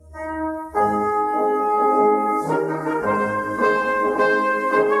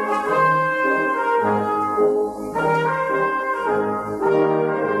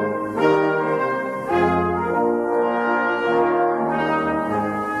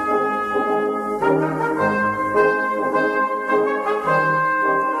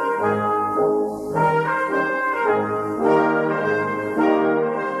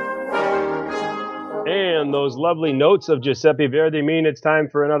lovely notes of Giuseppe Verdi mean it's time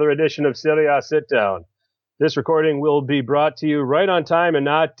for another edition of Serie A Sit Down. This recording will be brought to you right on time and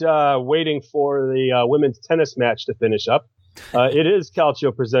not waiting for the women's tennis match to finish up. It is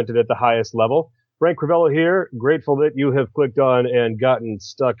Calcio presented at the highest level. Frank Crivello here, grateful that you have clicked on and gotten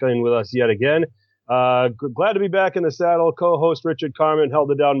stuck in with us yet again. Glad to be back in the saddle. Co-host Richard Carmen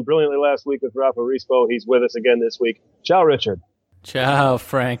held it down brilliantly last week with Rafa Rispo. He's with us again this week. Ciao, Richard. Ciao,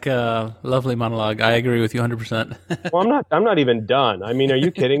 Frank. Lovely monologue. I agree with you 100%. Well, I'm not even done. I mean, are you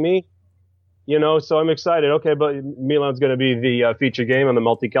kidding me? You know, so I'm excited. Okay, but Milan's going to be the feature game on the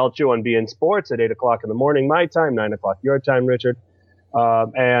Multicalcio on beIN Sports at 8 o'clock in the morning, my time, 9 o'clock your time, Richard. So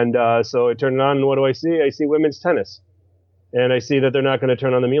I turn it on, and what do I see? I see women's tennis. And I see that they're not going to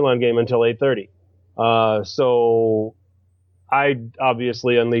turn on the Milan game until 8:30. So I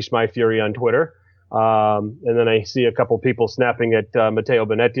obviously unleashed my fury on Twitter. And then I see a couple people snapping at Matteo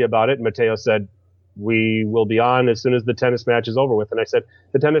Bonetti about it. And Matteo said, we will be on as soon as the tennis match is over with. And I said,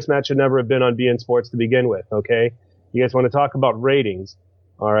 the tennis match should never have been on beIN Sports to begin with, okay? You guys want to talk about ratings,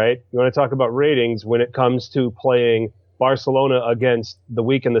 all right? You want to talk about ratings when it comes to playing Barcelona against the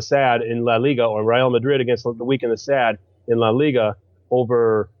weak and the sad in La Liga, or Real Madrid against the weak and the sad in La Liga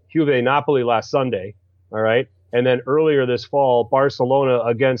over Juve Napoli last Sunday, all right? And then earlier this fall, Barcelona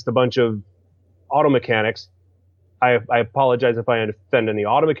against a bunch of auto mechanics. I apologize if I offend any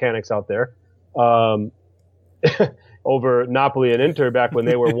auto mechanics out there. Over Napoli and Inter back when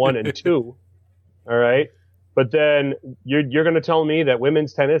they were 1 and 2. All right. But then you're going to tell me that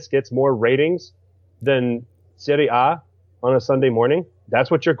women's tennis gets more ratings than Serie A on a Sunday morning?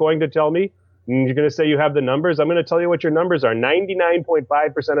 That's what you're going to tell me? And you're going to say you have the numbers? I'm going to tell you what your numbers are.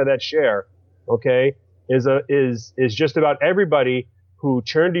 99.5% of that share, okay, is just about everybody who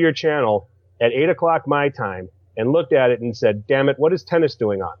turned to your channel at 8 o'clock my time and looked at it and said, damn it, what is tennis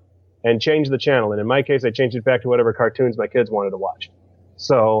doing on? And changed the channel. And in my case, I changed it back to whatever cartoons my kids wanted to watch.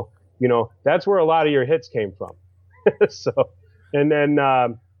 So, you know, that's where a lot of your hits came from. So, and then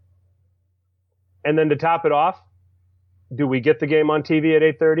to top it off, do we get the game on TV at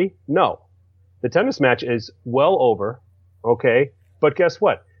 8:30? No. The tennis match is well over. Okay. But guess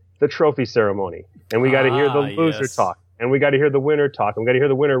what? The trophy ceremony. And we got to hear the loser talk. And we got to hear the winner talk. And we got to hear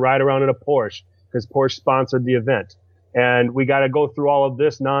the winner ride around in a Porsche because Porsche sponsored the event. And we got to go through all of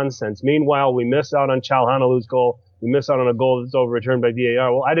this nonsense. Meanwhile, we miss out on Çalhanoğlu's goal. We miss out on a goal that's overturned by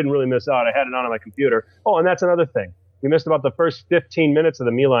VAR. Well, I didn't really miss out. I had it on my computer. Oh, and that's another thing. We missed about the first 15 minutes of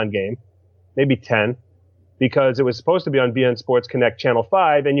the Milan game, maybe 10, because it was supposed to be on beIN Sports Connect Channel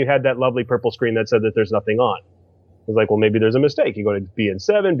 5, and you had that lovely purple screen that said that there's nothing on. It was like, well, maybe there's a mistake. You go to beIN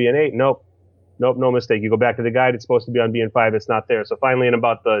 7, beIN 8. Nope, no mistake. You go back to the guide. It's supposed to be on beIN 5. It's not there. So finally, in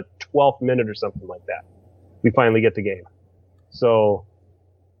about the 12th minute or something like that, we finally get the game. So,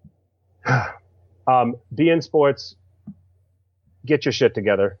 beIN Sports, get your shit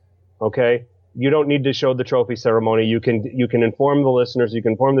together, okay? You don't need to show the trophy ceremony. You can inform the listeners, you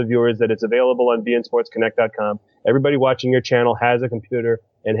can inform the viewers that it's available on beINSportsConnect.com. Everybody watching your channel has a computer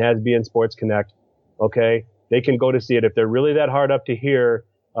and has beIN Sports Connect, okay? They can go to see it. If they're really that hard up to hear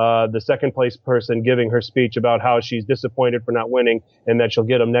the second place person giving her speech about how she's disappointed for not winning and that she'll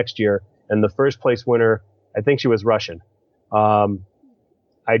get them next year, and the first place winner, I think she was Russian. I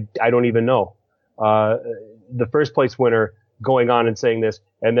don't even know. The first place winner going on and saying this,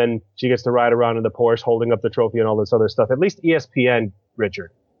 and then she gets to ride around in the Porsche holding up the trophy and all this other stuff. At least ESPN,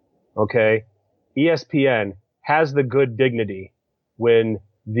 Richard. Okay? ESPN has the good dignity when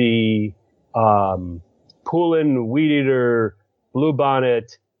the, Poulin, Weed Eater,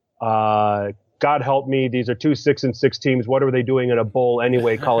 Bluebonnet, God help me, these are 2 6-6 teams. What are they doing in a bowl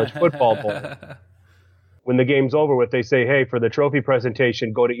anyway? College football bowl. When the game's over with, they say, hey, for the trophy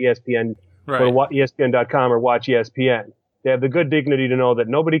presentation, go to ESPN, right. Go to ESPN.com or watch ESPN. They have the good dignity to know that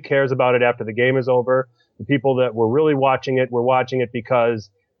nobody cares about it after the game is over. The people that were really watching it were watching it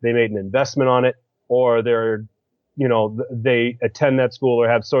because they made an investment on it, or they attend that school or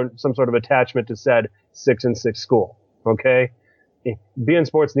have some sort of attachment to said 6-6 school. Okay? beIN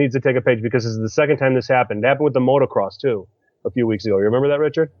Sports needs to take a page because this is the second time this happened. It happened with the motocross too a few weeks ago. You remember that,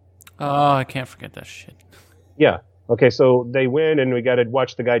 Richard? Oh, I can't forget that shit. Yeah. Okay, so they win, and we got to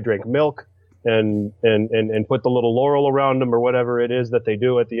watch the guy drink milk and put the little laurel around him or whatever it is that they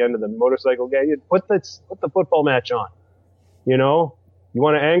do at the end of the motorcycle game. You put the football match on. You know, you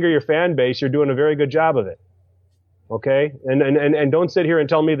want to anger your fan base. You're doing a very good job of it. Okay, and don't sit here and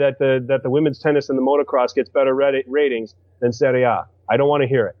tell me that the women's tennis and the motocross gets better ratings than Serie A. I don't want to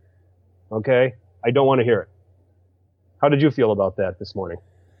hear it. Okay, I don't want to hear it. How did you feel about that this morning?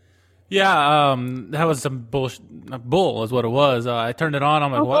 Yeah, that was some bullshit. Bull is what it was. I turned it on.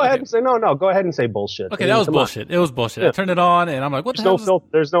 I'm like, Oh, what? go ahead and say no. Go ahead and say bullshit. Okay, that was bullshit. It was bullshit. Yeah. I turned it on, and I'm like, what the hell?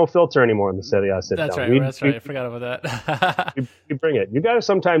 There's no filter anymore in the Serie A sit That's down. right. That's right. I forgot about that. you bring it. You got to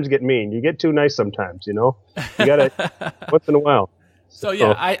sometimes get mean. You get too nice sometimes, You got to once in a while. So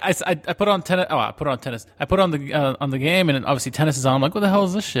yeah, I put on tennis. Oh, I put on tennis. I put on the game, and obviously tennis is on. I'm like, what the hell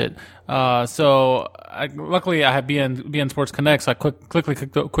is this shit? Luckily I have BN Sports Connect, so I quickly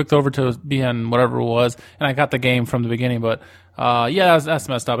clicked over to BN whatever it was, and I got the game from the beginning. But yeah, that's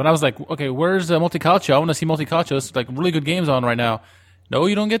messed up. And I was like, okay, where's Multicalcio? I want to see Multicalcio. It's like really good games on right now. No,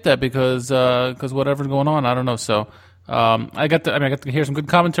 you don't get that because whatever's going on, I don't know. So I got to hear some good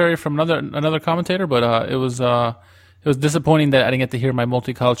commentary from another commentator, but it was disappointing that I didn't get to hear my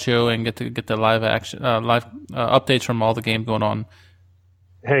Multicalcio and get the live action live updates from all the games going on.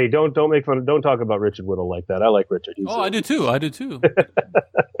 Hey, don't make fun. Don't talk about Richard Whittle like that. I like Richard. I do too. I just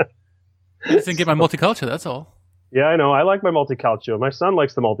didn't get my Multicalcio. That's all. Yeah, I know. I like my Multicalcio. My son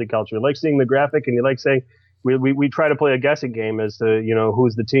likes the Multicalcio. He likes seeing the graphic, and he likes saying we try to play a guessing game as to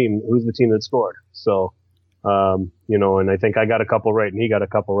who's the team that scored. So and I think I got a couple right, and he got a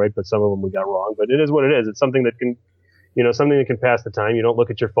couple right, but some of them we got wrong. But it is what it is. It's something that can. Something that can pass the time. You don't look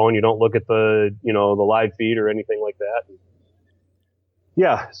at your phone. You don't look at the the live feed or anything like that.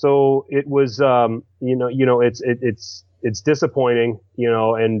 Yeah. So it was, it's disappointing,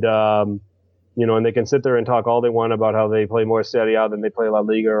 and they can sit there and talk all they want about how they play more Serie A than they play La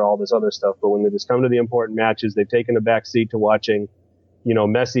Liga or all this other stuff. But when they just come to the important matches, they've taken a back seat to watching,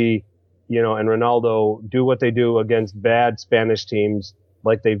 Messi, and Ronaldo do what they do against bad Spanish teams,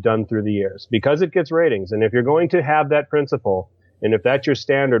 like they've done through the years, because it gets ratings. And if you're going to have that principle, and if that's your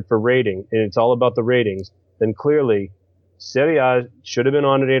standard for rating, and it's all about the ratings, then clearly Serie A should have been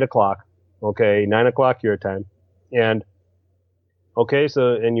on at 8:00. Okay, 9:00 your time. And okay,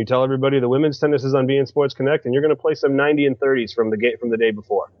 and you tell everybody the women's tennis is on BN Sports Connect, and you're going to play some 90 and 30s from the day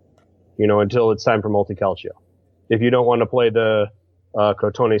before, until it's time for Multicalcio. If you don't want to play the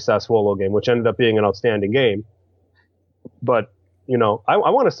Crotone Sassuolo game, which ended up being an outstanding game, but I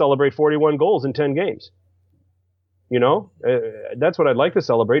want to celebrate 41 goals in 10 games. That's what I'd like to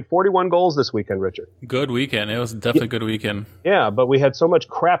celebrate. 41 goals this weekend, Richard. Good weekend. It was definitely a good weekend. Yeah, but we had so much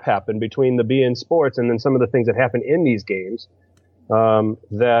crap happen between the BN Sports and then some of the things that happened in these games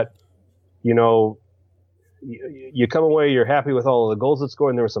that, you come away, you're happy with all of the goals that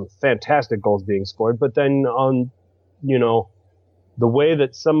scored, and there were some fantastic goals being scored. But then on, the way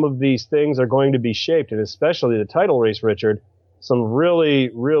that some of these things are going to be shaped, and especially the title race, Richard, some really,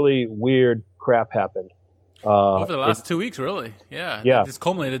 really weird crap happened. Over the last 2 weeks, really. Yeah. Yeah. It just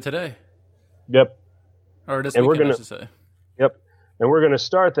culminated today. Yep. Or this weekend, I should say. Yep. And we're going to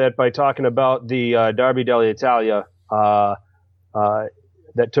start that by talking about the Derby dell'Italia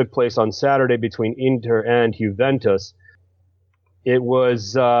that took place on Saturday between Inter and Juventus. It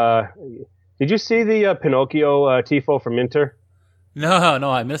was, did you see the Pinocchio tifo from Inter? No,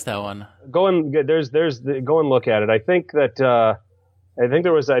 I missed that one. Go and look at it. I think that I think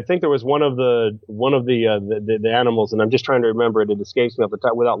there was one of the animals, and I'm just trying to remember it. It escapes me off the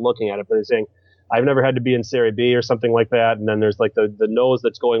top without looking at it. But it's saying, "I've never had to be in Serie B" or something like that. And then there's like the nose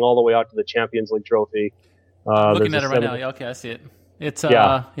that's going all the way out to the Champions League trophy. Looking at it right now. Yeah, okay, I see it. It's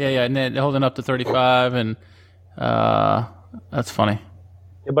yeah, and then holding up to 35, and that's funny.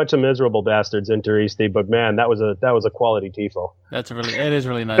 A bunch of miserable bastards, Interisti, but man, that was a quality tifo. It is a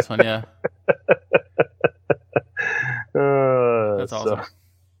really nice one, yeah. That's awesome.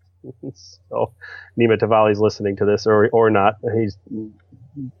 So Nima Tavalli's listening to this or not. He's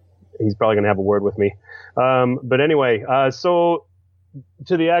probably going to have a word with me. But anyway, so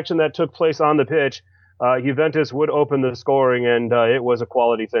to the action that took place on the pitch, Juventus would open the scoring, and it was a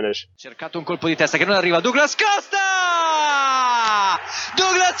quality finish. Cercato un colpo di testa che non arriva. Douglas Costa!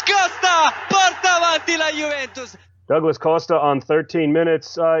 Douglas Costa porta avanti la Juventus. Douglas Costa on 13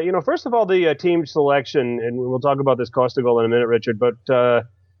 minutes. First of all, the team selection, and we'll talk about this Costa goal in a minute, Richard, but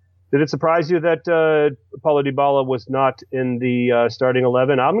did it surprise you that Paulo Dybala was not in the starting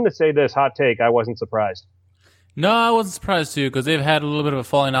 11? I'm going to say this, hot take, I wasn't surprised. No, I wasn't surprised too, because they've had a little bit of a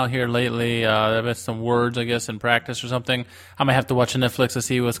falling out here lately. They've had some words, I guess, in practice or something. I might have to watch Netflix to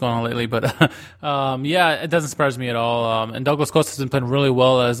see what's going on lately, but yeah, it doesn't surprise me at all. And Douglas Costa's been playing really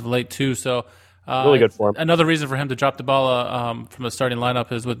well as of late too, so really good form. Another reason for him to drop Dybala from the starting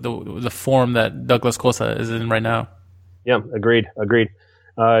lineup is with the form that Douglas Costa is in right now. Yeah, agreed.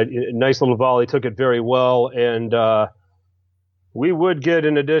 Nice little volley, took it very well, and we would get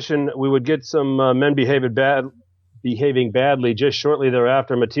some men behaving badly just shortly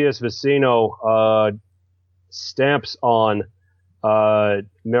thereafter. Matias Vecino stamps on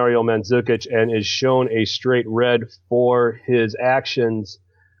Mario Mandzukic, and is shown a straight red for his actions.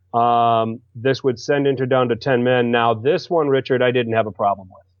 This would send Inter down to 10 men. Now, this one, Richard, I didn't have a problem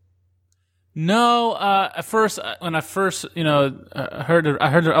with. No, at first, when I first, heard,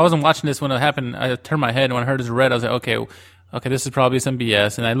 I wasn't watching this when it happened. I turned my head, and when I heard it was red, I was like, okay, this is probably some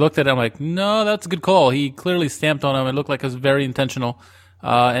BS. And I looked at it, I'm like, no, that's a good call. He clearly stamped on him. It looked like it was very intentional,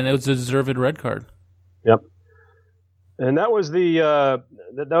 and it was a deserved red card. Yep. And that was that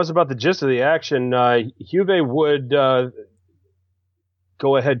was about the gist of the action. Juve would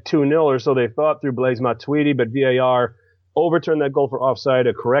go ahead 2-0, or so they thought, through Blaise Matuidi, but VAR overturned that goal for offside,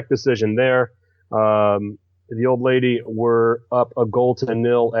 a correct decision there. The Old Lady were up a goal to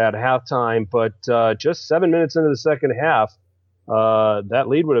 0 at halftime, but just 7 minutes into the second half, that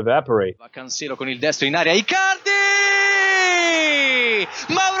lead would evaporate. Cancelo con il destro in area, Icardi!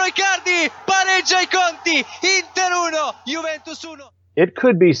 Mauro Icardi pareggia I conti, Inter 1, Juventus 1. It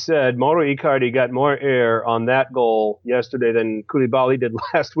could be said Mauro Icardi got more air on that goal yesterday than Koulibaly did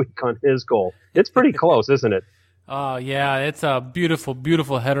last week on his goal. It's pretty close, isn't it? Yeah, it's a beautiful,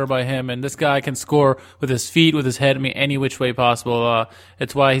 beautiful header by him, and this guy can score with his feet, with his head, any which way possible.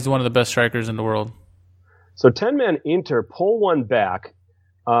 It's why he's one of the best strikers in the world. So 10-man Inter pull one back,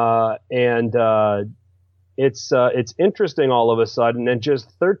 and it's interesting all of a sudden. And just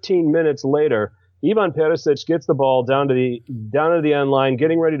 13 minutes later, Ivan Perisic gets the ball down to the end line,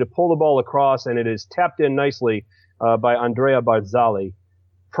 getting ready to pull the ball across, and it is tapped in nicely by Andrea Barzagli.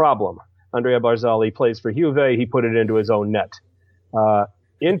 Problem. Andrea Barzagli plays for Juve. He put it into his own net.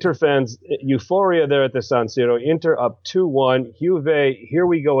 Inter fans, euphoria there at the San Siro. Inter up 2-1. Juve, here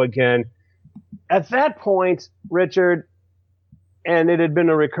we go again. At that point, Richard, and it had been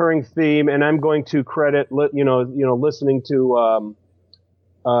a recurring theme, and I'm going to credit, listening to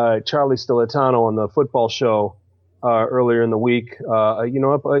Charlie Stilitano on the football show earlier in the week.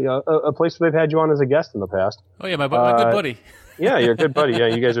 A place where they've had you on as a guest in the past. Oh yeah, my good buddy. Yeah, you're a good buddy. Yeah,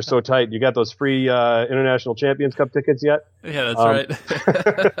 you guys are so tight. You got those free International Champions Cup tickets yet? Yeah, that's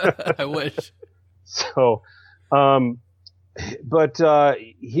right. I wish. So, but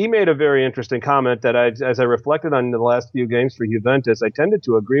he made a very interesting comment that as I reflected on the last few games for Juventus, I tended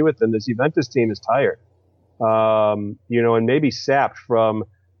to agree with him. This Juventus team is tired, and maybe sapped from,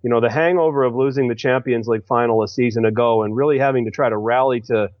 the hangover of losing the Champions League final a season ago and really having to try to rally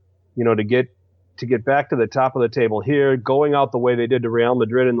to get back to the top of the table here, going out the way they did to Real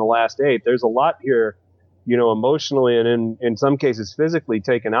Madrid in the last 8. There's a lot here, emotionally and in some cases physically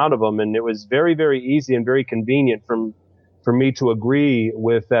taken out of them. And it was very, very easy and very convenient for me to agree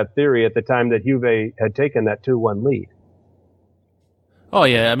with that theory at the time that Juve had taken that 2-1 lead. Oh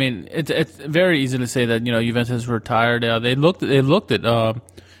yeah, I mean it's very easy to say that Juventus were tired. They looked at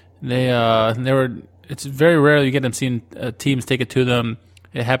they were. It's very rare you get them seeing teams take it to them.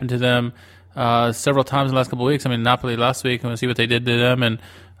 It happened to them several times in the last couple of weeks. I mean, Napoli last week, and we'll see what they did to them. And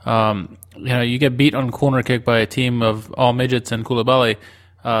you get beat on a corner kick by a team of all midgets and Koulibaly.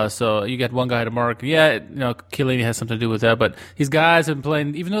 So you get one guy to mark. Yeah, Chiellini has something to do with that. But these guys have been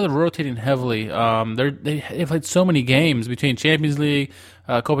playing, even though they're rotating heavily. They've played so many games between Champions League,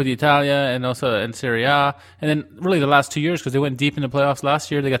 Coppa d'Italia, and also in Serie A. And then really the last 2 years, because they went deep in the playoffs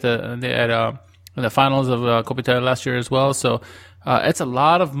last year. They had the finals of Coppa Italia last year as well. So it's a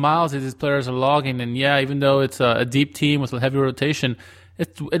lot of miles that these players are logging. And yeah, even though it's a deep team with a heavy rotation,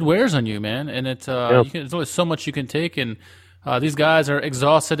 it wears on you, man. And there's only so much you can take. And these guys are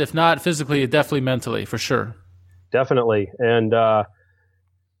exhausted, if not physically, definitely mentally, for sure. Definitely. And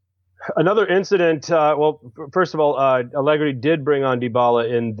another incident, first of all, Allegri did bring on Dybala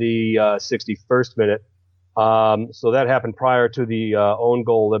in the 61st minute. So that happened prior to the own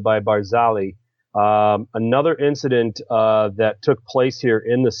goal led by Barzagli. Another incident that took place here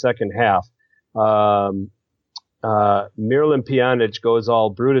in the second half. Miralem Pjanic goes all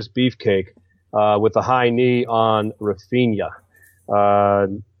Brutus Beefcake with a high knee on Rafinha,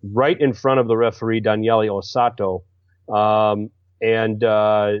 right in front of the referee, Daniele Ossato. And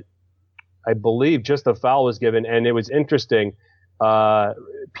I believe just a foul was given, and it was interesting.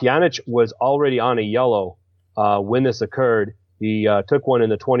 Pjanic was already on a yellow when this occurred. He took one in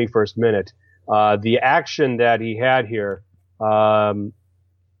the 21st minute. The action that he had here,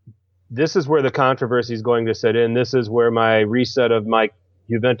 this is where the controversy is going to set in. This is where my reset of my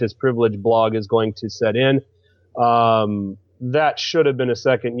Juventus privilege blog is going to set in. That should have been a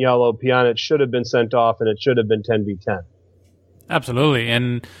second yellow. Pjanic should have been sent off, and it should have been 10v10. Absolutely,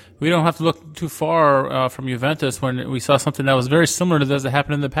 and we don't have to look too far from Juventus when we saw something that was very similar to this that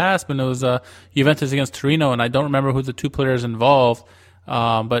happened in the past when it was Juventus against Torino, and I don't remember who the two players involved.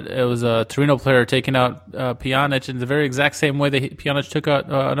 But it was a Torino player taking out Pjanic in the very exact same way that Pjanic took out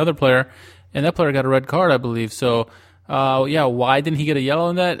another player, and that player got a red card, I believe. So, why didn't he get a yellow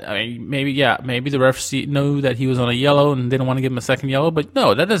in that? I mean, maybe the refs knew that he was on a yellow and didn't want to give him a second yellow, but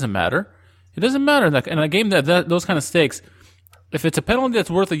no, that doesn't matter. It doesn't matter in a game that those kind of stakes. If it's a penalty that's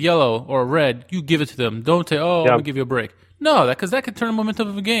worth a yellow or a red, you give it to them. Don't say, I'm going to give you a break. No, because that could turn the momentum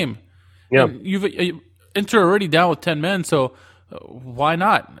of a game. Yeah. Inter already down with 10 men, so why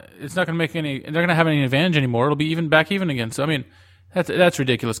not? It's not going to make any. They're going to have any advantage anymore. It'll be even again. So I mean, that's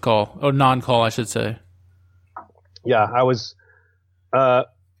ridiculous call or non-call, I should say. Yeah, I was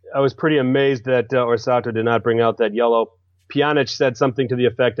pretty amazed that Orsato did not bring out that yellow. Pjanic said something to the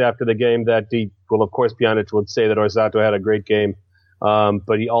effect after the game that of course Pjanic would say that Orsato had a great game,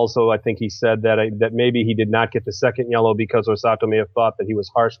 but he also, I think he said that maybe he did not get the second yellow because Orsato may have thought that he was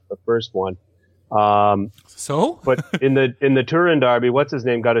harsh with the first one. But in the Turin derby, what's his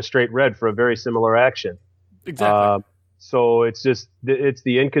name got a straight red for a very similar action. Exactly. So it's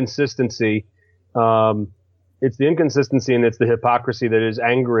the inconsistency. It's the inconsistency and it's the hypocrisy that is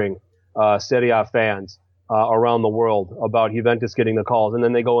angering Serie A fans around the world about Juventus getting the calls, and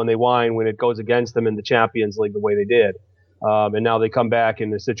then they go and they whine when it goes against them in the Champions League the way they did. And now they come back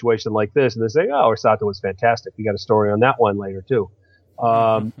in a situation like this and they say, Orsato was fantastic. We got a story on that one later too.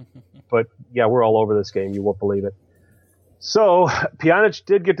 But yeah, we're all over this game. You won't believe it. So Pjanic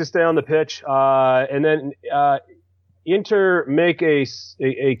did get to stay on the pitch, and then Inter make a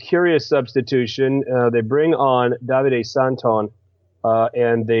curious substitution. They bring on Davide Santon,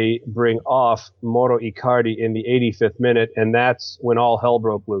 and they bring off Mauro Icardi in the 85th minute, and that's when all hell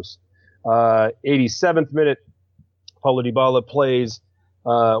broke loose. 87th minute, Paulo Dybala plays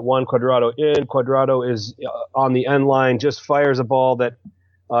Juan Cuadrado in. Cuadrado is on the end line, just fires a ball that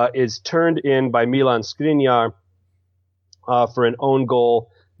is turned in by Milan Skriniar for an own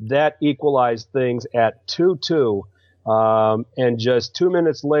goal. That equalized things at 2-2. And just 2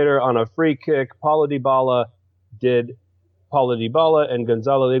 minutes later, on a free kick, Paulo Dybala and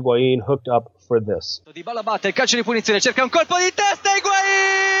Gonzalo Higuain hooked up for this. Dybala batte il calcio di punizione, cerca un colpo di testa, Higuain!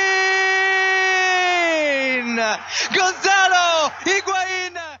 Gonzalo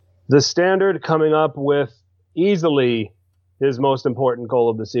Higuain! The Standard coming up with easily his most important goal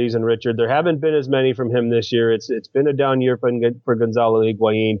of the season, Richard. There haven't been as many from him this year. It's been a down year for Gonzalo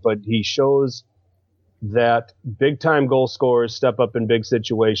Higuain, but he shows that big-time goal scorers step up in big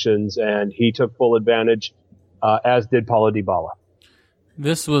situations, and he took full advantage, as did Paulo Dybala.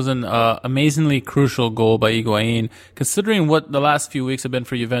 This was an amazingly crucial goal by Higuain, considering what the last few weeks have been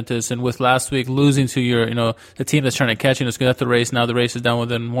for Juventus, and with last week losing to the team that's trying to catch you in the Scudetto race. Now the race is down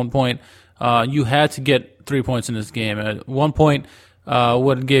within 1 point. You had to get 3 points in this game. At 1 point,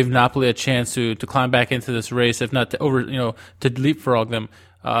 would give Napoli a chance to climb back into this race, if not to leapfrog them.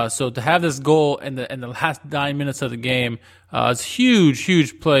 So to have this goal in the last 9 minutes of the game, it's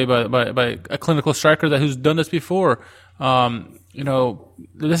huge play by a clinical striker who's done this before.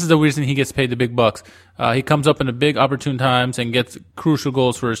 This is the reason he gets paid the big bucks. He comes up in the big opportune times and gets crucial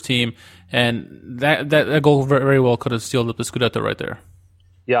goals for his team, and that goal very well could have sealed up the Scudetto right there.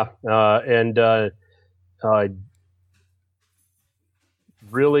 Yeah, and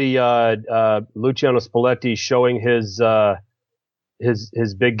really, Luciano Spalletti showing his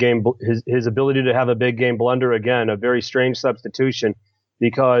big game, his ability to have a big game blunder again. A very strange substitution,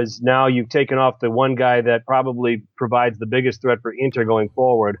 because now you've taken off the one guy that probably provides the biggest threat for Inter going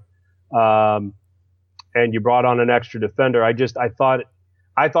forward, and you brought on an extra defender. I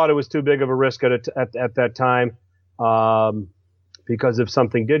thought it was too big of a risk at that time. Because if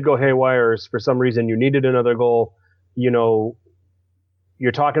something did go haywire, or for some reason you needed another goal, you're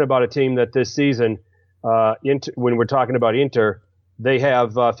talking about a team that this season, when we're talking about Inter, they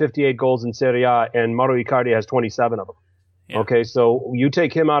have 58 goals in Serie A, and Mauro Icardi has 27 of them. Yeah. Okay, so you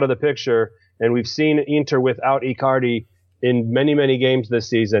take him out of the picture, and we've seen Inter without Icardi in many, many games this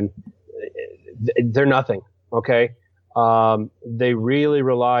season. They're nothing, okay? They really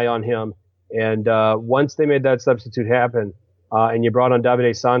rely on him, and once they made that substitute happen, and you brought on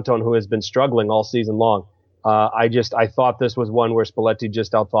Davide Santon, who has been struggling all season long, I thought this was one where Spalletti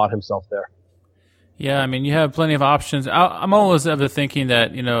just outthought himself there. Yeah, I mean, you have plenty of options. I'm always of the thinking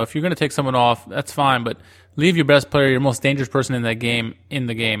that, if you're going to take someone off, that's fine, but leave your best player, your most dangerous person in that game, in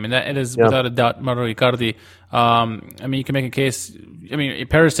the game. And that it is, without a doubt, Mauro Icardi. You can make a case.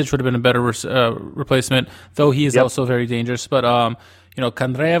 Perisic would have been a better replacement, though he is also very dangerous. But,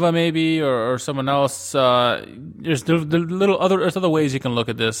 Candreva maybe, or someone else. There's other ways you can look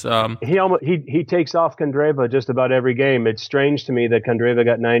at this. He takes off Candreva just about every game. It's strange to me that Candreva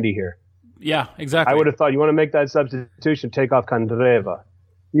got 90 here. Yeah, exactly. I would have thought you want to make that substitution, take off Candreva.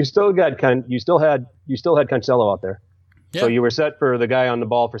 You still had Cancelo out there, so you were set for the guy on the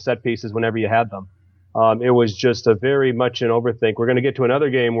ball for set pieces whenever you had them. It was just a very much an overthink. We're going to get to another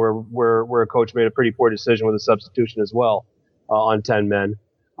game where a coach made a pretty poor decision with a substitution as well on 10 men.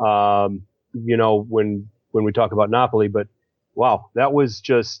 When we talk about Napoli, but wow, that was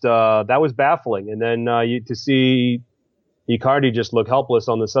just that was baffling. And then to see Icardi just look helpless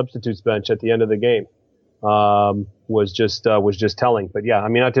on the substitutes bench at the end of the game was just telling. But yeah, I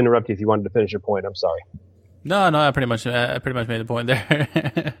mean, not to interrupt you if you wanted to finish your point. I'm sorry. No, I pretty much made the point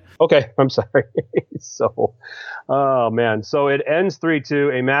there. Okay, I'm sorry. So, oh man, so it ends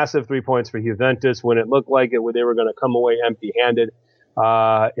 3-2, a massive 3 points for Juventus when it looked like they were going to come away empty-handed.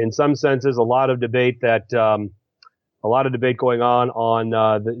 In some senses, a lot of debate going on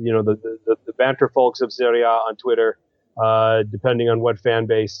the banter folks of Serie A on Twitter, depending on what fan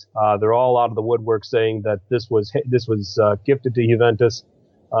base, they're all out of the woodwork saying that this was gifted to Juventus.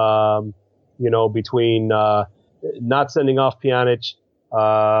 Between not sending off Pjanic,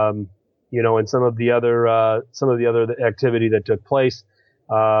 and some of the other activity that took place,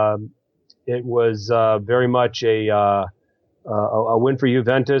 it was very much a win for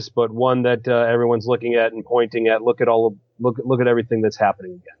Juventus, but one that everyone's looking at and pointing at. Look at everything that's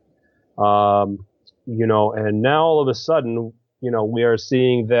happening again. And now all of a sudden, we are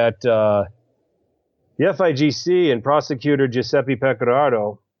seeing that the FIGC and prosecutor Giuseppe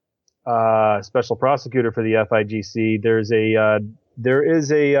Pecoraro, special prosecutor for the FIGC,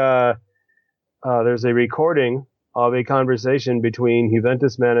 there's a recording of a conversation between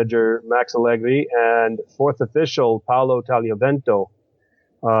Juventus manager Max Allegri and fourth official Paolo Tagliavento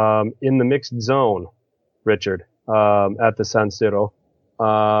in the mixed zone, Richard, at the San Siro,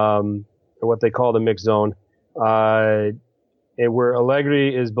 or what they call the mixed zone, where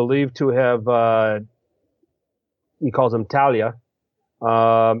Allegri is believed to have, he calls him Talia,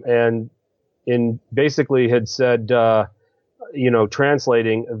 and basically had said,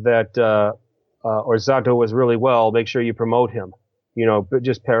 translating that Orsato was really well, make sure you promote him, but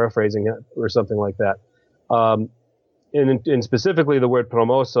just paraphrasing it or something like that. And specifically the word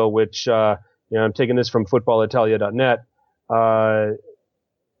promosso, which, I'm taking this from footballitalia.net, that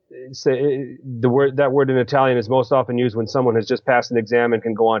word in Italian is most often used when someone has just passed an exam and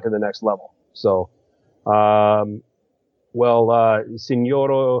can go on to the next level. So,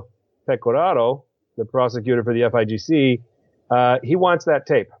 Signoro Pecoraro, the prosecutor for the FIGC, he wants that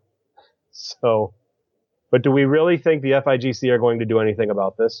tape. So, but do we really think the FIGC are going to do anything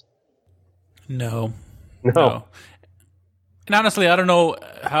about this? No. And honestly, I don't know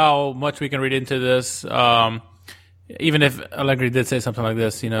how much we can read into this. Even if Allegri did say something like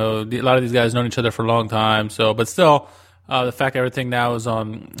this, a lot of these guys known each other for a long time. So, but still, the fact that everything now is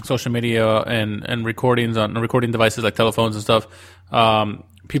on social media and recordings on recording devices like telephones and stuff,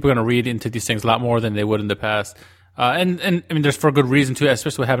 people are going to read into these things a lot more than they would in the past. And I mean, there's for a good reason too,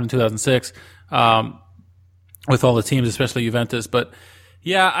 especially what happened in 2006, with all the teams, especially Juventus. But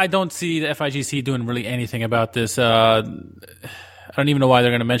yeah, I don't see the FIGC doing really anything about this. I don't even know why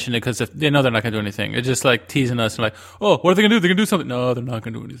they're going to mention it, because if they know they're not going to do anything, it's just like teasing us and like, oh, what are they going to do? They're going to do something. No, they're not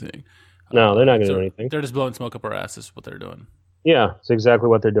going to do anything. No, they're not going to do anything. They're just blowing smoke up our asses. What they're doing. Yeah, it's exactly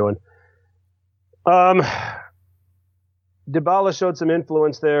what they're doing. Dybala showed some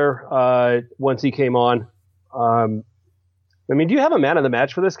influence there once he came on. I mean, do you have a man of the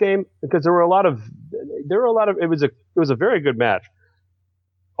match for this game? Because there were a lot of. It was a very good match,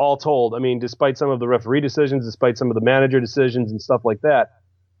 all told. I mean, despite some of the referee decisions, despite some of the manager decisions and stuff like that,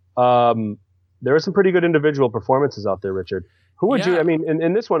 there are some pretty good individual performances out there, Richard. Who would you? I mean,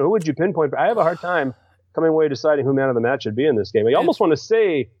 in this one, who would you pinpoint? I have a hard time coming away deciding who man of the match should be in this game. I almost want to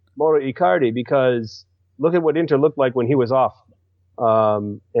say Mauro Icardi, because look at what Inter looked like when he was off,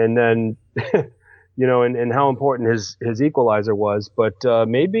 and then. And how important his equalizer was, but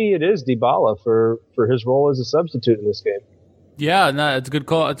maybe it is Dybala for his role as a substitute in this game. Yeah, no, it's a good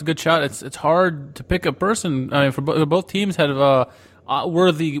call. It's a good shot. It's hard to pick a person. I mean, for both teams had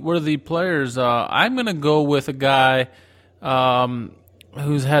worthy players. I'm gonna go with a guy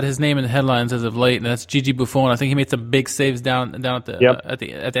who's had his name in the headlines as of late, and that's Gigi Buffon. I think he made some big saves down at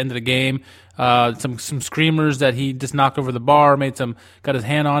the end of the game. Some screamers that he just knocked over the bar, got his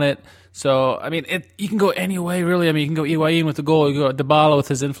hand on it. So, I mean, you can go any way, really. I mean, you can go Higuain with the goal, you go Dybala with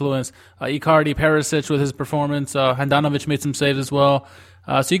his influence, Icardi, Perisic with his performance, Handanovic made some saves as well.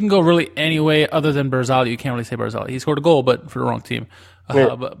 So you can go really any way other than Barzagli. You can't really say Barzagli. He scored a goal, but for the wrong team.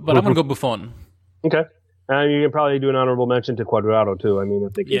 But I'm going to go Buffon. Okay. And you can probably do an honorable mention to Cuadrado, too. I mean, I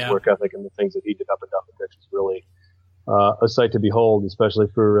think his work ethic and the things that he did up and down the pitch is really, a sight to behold, especially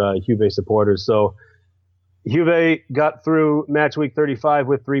for Juve supporters. So Juve got through match week 35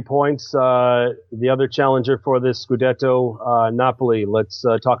 with 3 points. The other challenger for this Scudetto, Napoli. Let's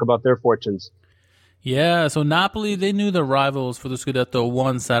talk about their fortunes. Yeah, so Napoli, they knew their rivals for the Scudetto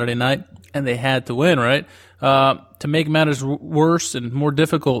won Saturday night, and they had to win, right? To make matters worse and more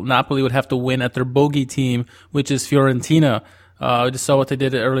difficult, Napoli would have to win at their bogey team, which is Fiorentina. I just saw what they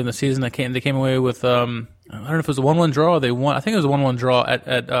did early in the season. They came away with, I don't know if it was a 1-1 draw. They won. I think it was a 1-1 draw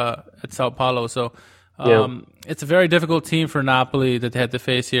at Sao Paulo. So, it's a very difficult team for Napoli that they had to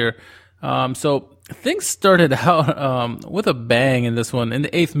face here. So things started out, with a bang in this one. In the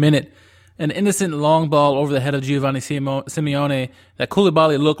 8th minute, an innocent long ball over the head of Giovanni Simeone that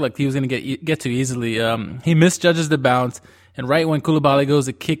Koulibaly looked like he was going to get to easily. He misjudges the bounce, and right when Koulibaly goes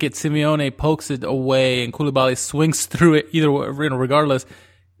to kick it, Simeone pokes it away, and Koulibaly swings through it, regardless,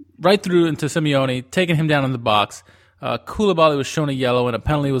 right through into Simeone, taking him down in the box. Koulibaly was shown a yellow, and a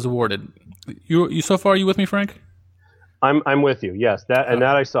penalty was awarded. You so far? Are you with me, Frank? I'm with you. Yes, that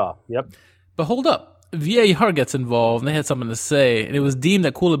I saw. Yep. But hold up. VAR gets involved, and they had something to say, and it was deemed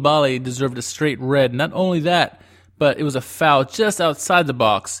that Koulibaly deserved a straight red. Not only that, but it was a foul just outside the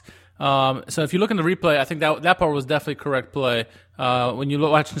box. So if you look in the replay, I think that part was definitely correct play. When you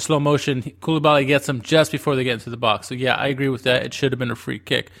watch in slow motion, Koulibaly gets him just before they get into the box. So yeah, I agree with that. It should have been a free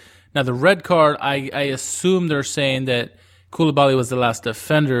kick. Now the red card, I assume they're saying that Koulibaly was the last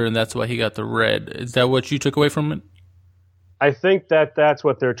defender, and that's why he got the red. Is that what you took away from it? I think that's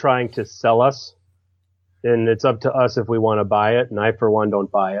what they're trying to sell us. And it's up to us if we want to buy it, and I, for one,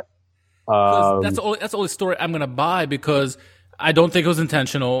 don't buy it. That's the only story I'm going to buy because I don't think it was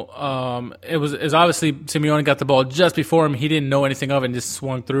intentional. It was obviously Simeone got the ball just before him. He didn't know anything of it and just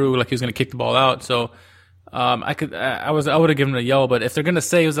swung through like he was going to kick the ball out. So I would have given it a yellow. But if they're going to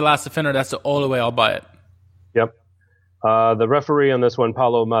say he was the last defender, that's the only way I'll buy it. Yep. The referee on this one,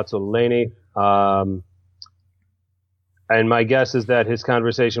 Paolo Mazzoleni. And my guess is that his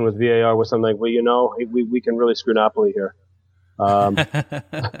conversation with VAR was something like, well, we can really screw Napoli here.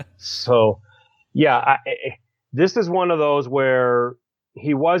 So, yeah, this is one of those where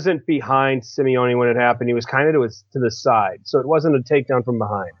he wasn't behind Simeone when it happened. He was kind of to the side. So it wasn't a takedown from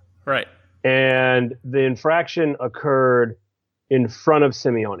behind. Right. And the infraction occurred in front of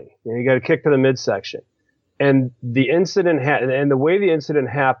Simeone. He got a kick to the midsection. And the incident and the way the incident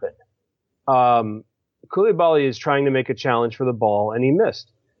happened, Koulibaly is trying to make a challenge for the ball, and he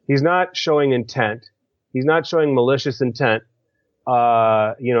missed. He's not showing intent. He's not showing malicious intent,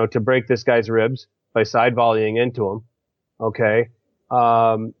 to break this guy's ribs by side volleying into him. Okay.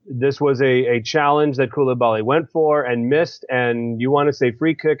 This was a challenge that Koulibaly went for and missed, and you want to say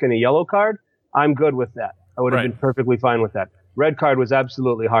free kick and a yellow card? I'm good with that. I would have been perfectly fine with that. Red card was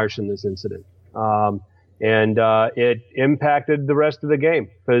absolutely harsh in this incident. And it impacted the rest of the game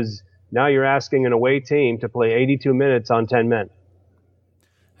because now you're asking an away team to play 82 minutes on 10 men.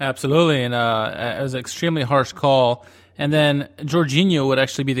 Absolutely, and it was an extremely harsh call. And then Jorginho would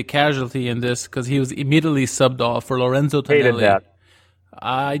actually be the casualty in this because he was immediately subbed off for Lorenzo Tonelli. Hated that.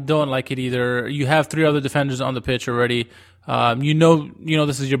 I don't like it either. You have 3 other defenders on the pitch already. You know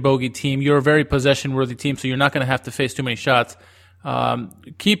this is your bogey team. You're a very possession-worthy team, so you're not going to have to face too many shots.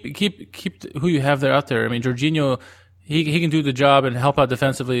 Keep who you have there out there. I mean, Jorginho, he can do the job and help out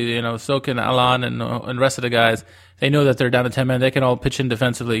defensively. So can Alan and the rest of the guys. They know that they're down to 10 men. They can all pitch in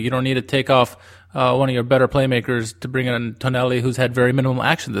defensively. You don't need to take off one of your better playmakers to bring in Tonelli, who's had very minimal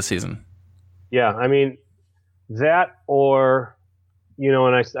action this season. Yeah, I mean, that or,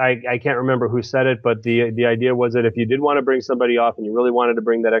 and I can't remember who said it, but the idea was that if you did want to bring somebody off and you really wanted to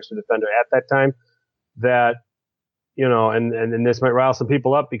bring that extra defender at that time, that and this might rile some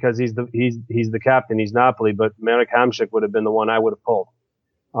people up because he's the captain, he's Napoli, but Marek Hamšík would have been the one I would have pulled.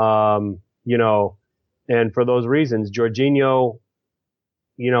 And for those reasons, Jorginho,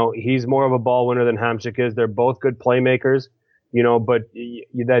 he's more of a ball winner than Hamšík is. They're both good playmakers, but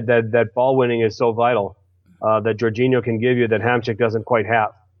that ball winning is so vital, that Jorginho can give you that Hamšík doesn't quite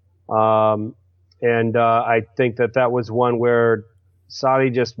have. I think that was one where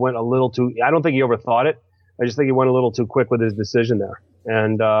Sarri just went a little too, I don't think he overthought it. I just think he went a little too quick with his decision there.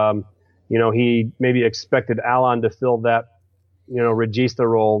 And, he maybe expected Alan to fill that, regista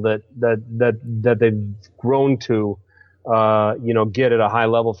role that they've grown to, get at a high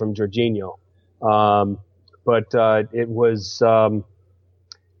level from Jorginho. It was,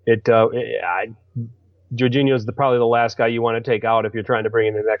 Jorginho's probably the last guy you want to take out if you're trying to bring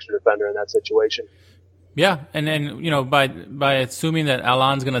in an extra defender in that situation. Yeah, and then by assuming that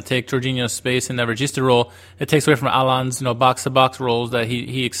Alan's going to take Jorginho's space in the regista role, it takes away from Alan's box to box roles that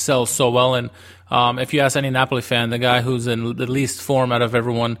he excels so well in. If you ask any Napoli fan, the guy who's in the least form out of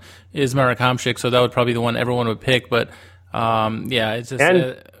everyone is Marek Hamšík, so that would probably be the one everyone would pick. But it's just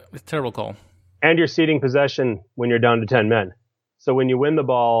a terrible call. And you're ceding possession when you're down to 10 men. So when you win the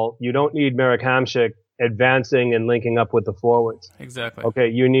ball, you don't need Marek Hamšík advancing and linking up with the forwards. Exactly. Okay,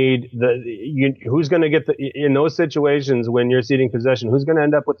 you need who's going to get in those situations when you're ceding possession, who's going to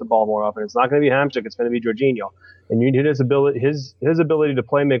end up with the ball more often? It's not going to be Hamšík, it's going to be Jorginho. And you need his ability to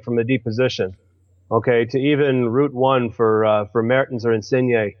play make from the deep position. Okay, to even route one for Mertens or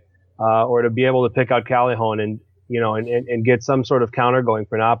Insigne, or to be able to pick out Callejon and get some sort of counter going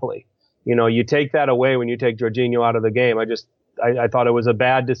for Napoli. You take that away when you take Jorginho out of the game. I thought it was a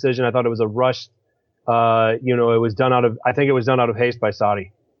bad decision. I thought it was a rush. I think it was done out of haste by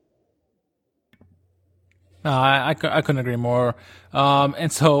Sarri. No, I couldn't agree more.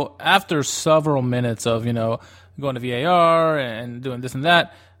 And so after several minutes of, going to VAR and doing this and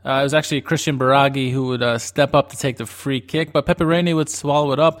that, it was actually Christian Biraghi who would step up to take the free kick, but Pepe Reina would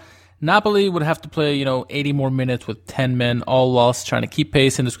swallow it up. Napoli would have to play, 80 more minutes with 10 men, all whilst trying to keep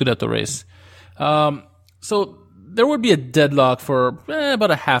pace in the Scudetto race. So there would be a deadlock for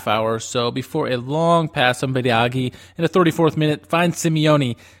about a half hour or so before a long pass from Biraghi in the 34th minute finds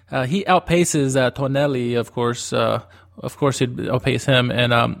Simeone. He outpaces Tonelli, of course. Of course, he'd outpace him,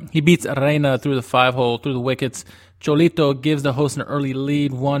 and he beats Reina through the 5-hole, through the wickets. Cholito gives the host an early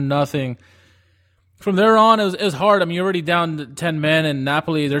lead, 1-0. From there on, it was hard. I mean, you're already down to 10 men, and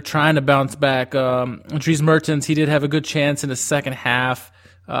Napoli, they're trying to bounce back. Dries Mertens, he did have a good chance in the second half.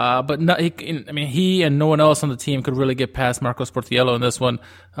 But he and no one else on the team could really get past Marcos Portiello in this one.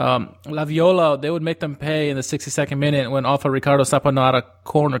 La Viola, they would make them pay in the 62nd minute when off a Ricardo Saponara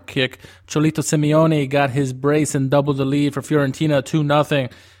corner kick. Cholito Simeone got his brace and doubled the lead for Fiorentina,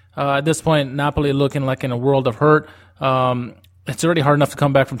 2-0. At this point, Napoli looking like in a world of hurt. It's already hard enough to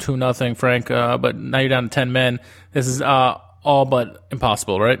come back from 2-0, Frank, but now you're down to 10 men. This is all but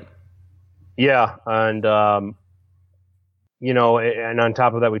impossible, right? Yeah, and and on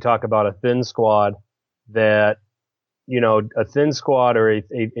top of that, we talk about a thin squad that, a thin squad or a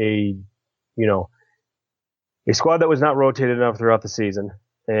squad that was not rotated enough throughout the season.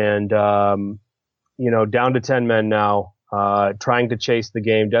 And, down to 10 men now, trying to chase the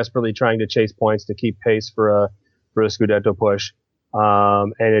game, desperately trying to chase points to keep pace for a Scudetto push.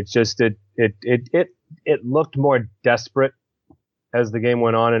 And it looked more desperate as the game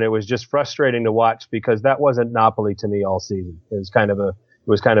went on, and it was just frustrating to watch because that wasn't Napoli to me all season. It was kind of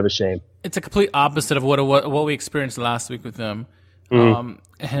a shame. It's a complete opposite of what we experienced last week with them. Mm-hmm.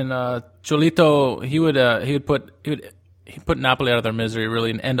 And Cholito, he would put Napoli out of their misery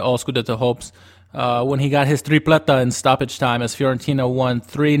really and end all Scudetto hopes. When he got his tripleta in stoppage time as Fiorentina won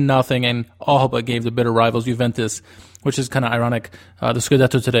 3-0 and all but gave the bitter rivals Juventus, which is kind of ironic. The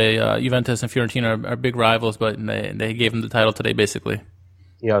Scudetto today, Juventus and Fiorentina are big rivals, but they gave them the title today, basically.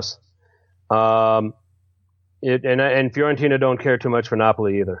 Yes. And Fiorentina don't care too much for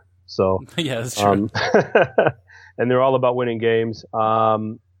Napoli either. So yeah, that's true. And they're all about winning games. A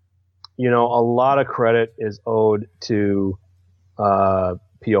lot of credit is owed to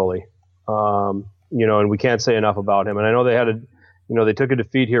Pioli. And we can't say enough about him. And I know they took a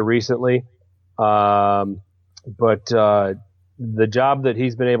defeat here recently. But the job that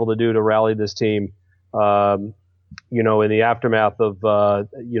he's been able to do to rally this team, in the aftermath of,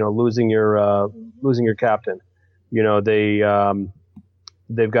 losing your captain,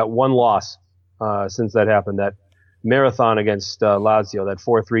 they've got one loss, since that happened, that marathon against, Lazio, that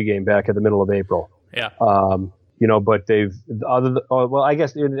 4-3 game back in the middle of April. Yeah. But they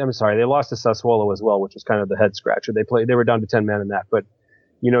lost to Sassuolo as well, which was kind of the head scratcher. They were down to 10 men in that, but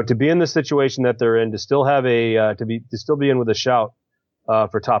to be in the situation that they're in, to still have to still be in with a shout,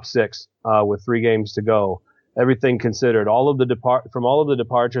 for top 6, with 3 games to go, everything considered, from all of the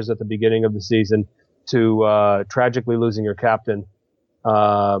departures at the beginning of the season to, tragically losing your captain,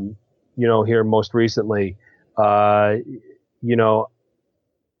 here most recently,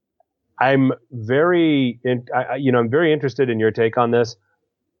 I'm very interested in your take on this.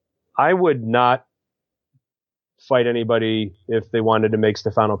 I would not fight anybody if they wanted to make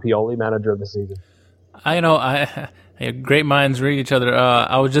Stefano Pioli manager of the season. Great minds read each other.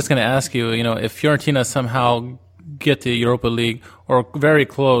 I was just going to ask you, if Fiorentina somehow get to Europa League or very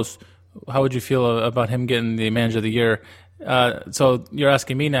close, how would you feel about him getting the manager of the year? So you're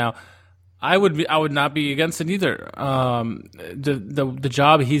asking me now. I would not be against it either. The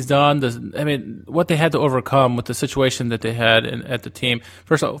job he's done, what they had to overcome with the situation that they had at the team.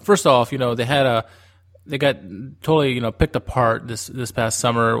 First off, they had they got totally picked apart this past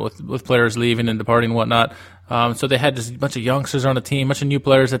summer with players leaving and departing and whatnot. So they had just a bunch of youngsters on the team, a bunch of new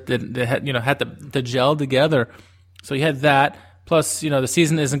players that had to gel together. So you had that. Plus, the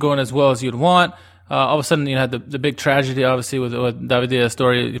season isn't going as well as you'd want. All of a sudden, you had the big tragedy, obviously, with Davide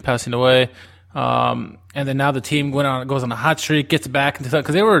Astori passing away. And then now the team goes on a hot streak, gets back into that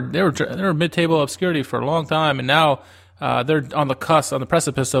because they were mid-table obscurity for a long time, and now they're on the cusp, on the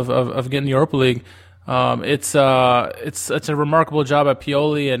precipice of getting the Europa League. It's a remarkable job at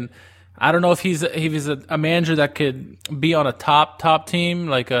Pioli, and I don't know if he's a manager that could be on a top team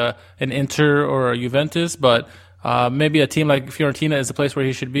like an Inter or a Juventus, but maybe a team like Fiorentina is the place where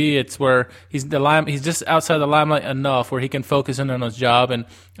he should be. It's where he's just outside the limelight enough where he can focus in on his job, and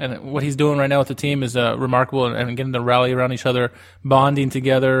what he's doing right now with the team is remarkable, and getting to rally around each other, bonding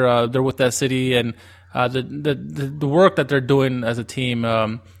together. They're with that city, and the work that they're doing as a team,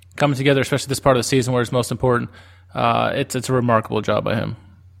 coming together, especially this part of the season where it's most important. It's a remarkable job by him.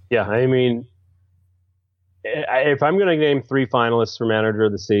 Yeah, I mean, if I'm going to name 3 finalists for manager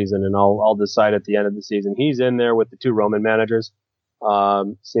of the season, and I'll decide at the end of the season, he's in there with the 2 Roman managers,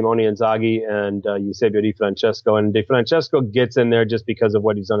 Simone Inzaghi and Eusebio Di Francesco. And Di Francesco gets in there just because of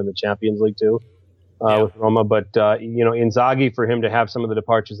what he's done in the Champions League too, with Roma. But Inzaghi, for him to have some of the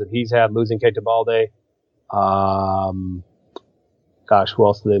departures that he's had, losing Keita Balde, who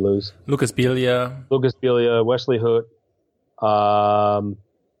else did they lose? Lucas Biglia, Wesley Hoot.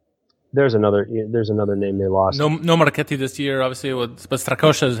 There's another name they lost. No Marchetti this year, obviously, but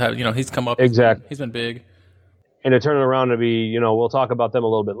Strakosha, he's come up. Exactly. He's been big. And to turn it around to be, we'll talk about them a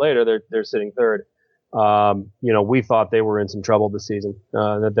little bit later. They're sitting third. We thought they were in some trouble this season,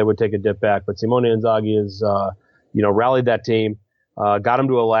 that they would take a dip back. But Simone Inzaghi has, rallied that team, got them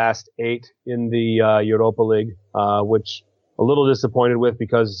to a last 8 in the Europa League, which a little disappointed with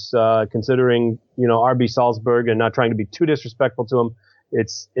because, considering, RB Salzburg, and not trying to be too disrespectful to them,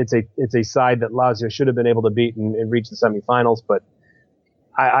 it's a side that Lazio should have been able to beat and reach the semifinals, but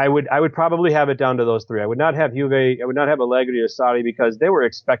I would probably have it down to those 3. I would not have Juve. I would not have Allegri or Sarri because they were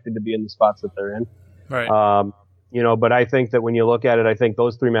expected to be in the spots that they're in. Right. But I think that when you look at it, I think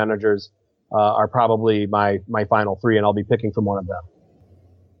those 3 managers are probably my final 3, and I'll be picking from one of them.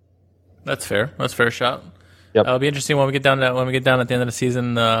 That's fair. That's a fair shot. Yep. It'll be interesting when we get down at the end of the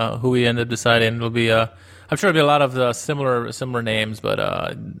season who we end up deciding. It'll be I'm sure it'll be a lot of similar names, but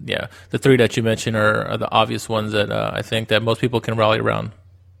the 3 that you mentioned are the obvious ones that I think that most people can rally around.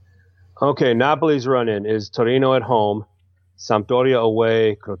 Okay, Napoli's run-in is Torino at home, Sampdoria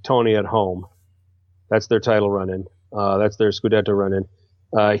away, Crotone at home. That's their title run-in. That's their Scudetto run-in.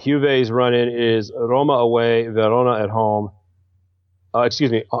 Juve's run-in is Roma away, Verona at home.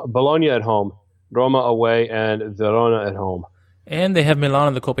 Bologna at home, Roma away, and Verona at home. And they have Milan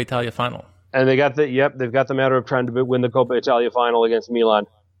in the Coppa Italia final. And they've got the matter of trying to win the Coppa Italia final against Milan.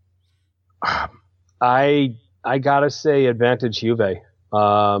 I gotta say advantage Juve.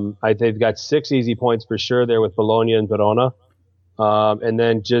 They've got 6 easy points for sure there with Bologna and Verona. And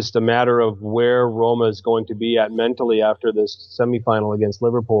then just a matter of where Roma is going to be at mentally after this semifinal against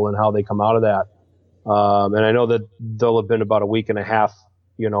Liverpool and how they come out of that. And I know that they'll have been about a week and a half,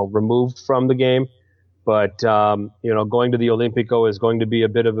 removed from the game. But, going to the Olimpico is going to be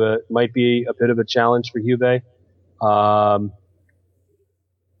might be a bit of a challenge for Juve.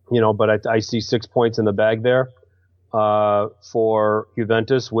 But I see 6 points in the bag there, for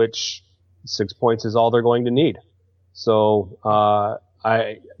Juventus, which 6 points is all they're going to need. So,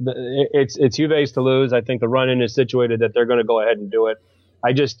 it's Juve's to lose. I think the run-in is situated that they're going to go ahead and do it.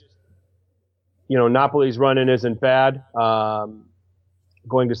 Napoli's run-in isn't bad.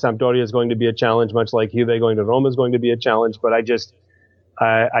 Going to Sampdoria is going to be a challenge, much like Juve going to Roma is going to be a challenge. But I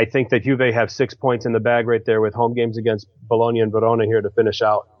think that Juve have 6 points in the bag right there with home games against Bologna and Verona here to finish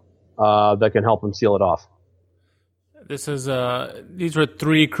out, that can help them seal it off. These were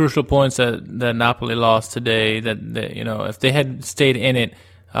 3 crucial points that Napoli lost today. That if they had stayed in it,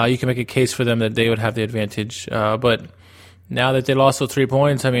 you can make a case for them that they would have the advantage. But now that they lost those 3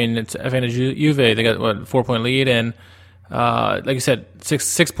 points, it's advantage Juve. They got 4-point lead, and like you said,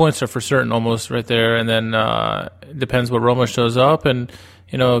 six points are for certain almost right there. And then it depends what Roma shows up, and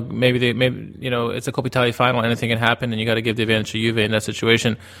maybe it's a Coppa Italia final. Anything can happen, and you got to give the advantage to Juve in that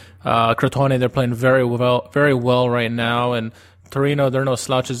situation. Crotone, they're playing very well right now, and Torino, they're no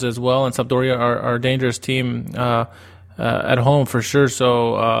slouches as well, and Sampdoria are a dangerous team at home for sure.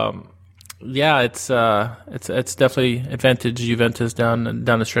 So it's definitely advantage Juventus down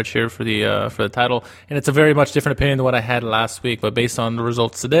the stretch here for the title, and it's a very much different opinion than what I had last week. But based on the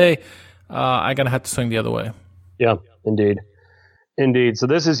results today, I'm gonna have to swing the other way. Yeah, indeed. Indeed. So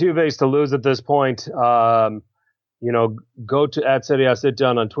this is Juve's to lose at this point. Go to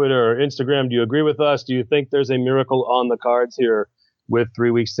 @SeriaSitDown on Twitter or Instagram. Do you agree with us? Do you think there's a miracle on the cards here with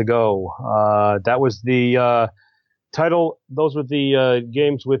 3 weeks to go? That was the title. Those were the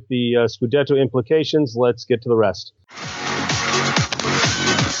games with the Scudetto implications. Let's get to the rest.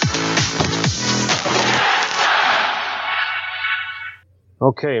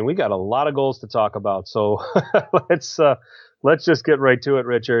 Okay, and we got a lot of goals to talk about, so let's just get right to it,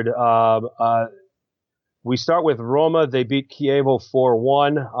 Richard. We start with Roma. They beat Chievo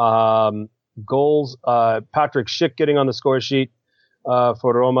 4-1. Goals, Patrick Schick getting on the score sheet for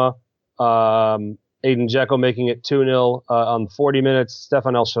Roma. Aiden Dzeko making it 2-0 on 40 minutes.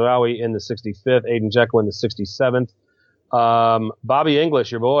 Stefan El Shaarawy in the 65th. Aiden Dzeko in the 67th. Bobby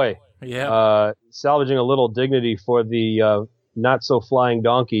English, your boy. Yeah. Salvaging a little dignity for the not-so-flying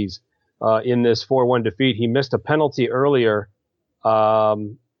Donkeys in this 4-1 defeat. He missed a penalty earlier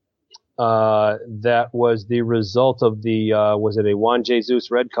that was the result of the, was it a Juan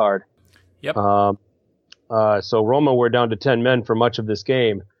Jesus red card? Yep. So Roma were down to 10 men for much of this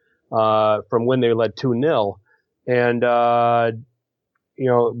game from when they led 2-0. And,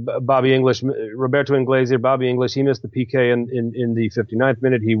 Roberto Inglese, Bobby English, he missed the PK in the 59th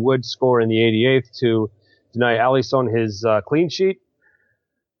minute. He would score in the 88th to deny Alisson his clean sheet.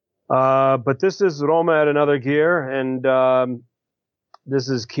 But this is Roma at another gear, and this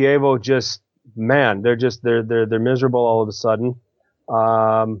is Chievo just, man, they're miserable all of a sudden.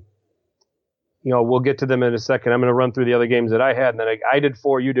 We'll get to them in a second. I'm going to run through the other games that I had, and then I did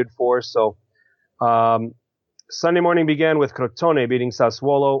 4, you did 4. So Sunday morning began with Crotone beating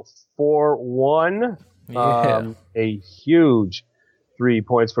Sassuolo 4-1. Yeah. A huge 3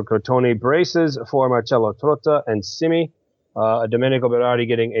 points for Crotone. Braces for Marcello Trotta and Simi. Domenico Berardi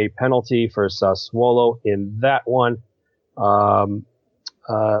getting a penalty for Sassuolo in that one.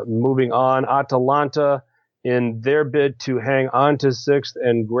 Moving on, Atalanta in their bid to hang on to 6th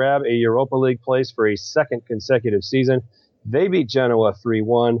and grab a Europa League place for a second consecutive season. They beat Genoa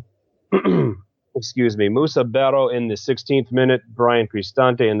 3-1. Excuse me. Musa Barro in the 16th minute. Brian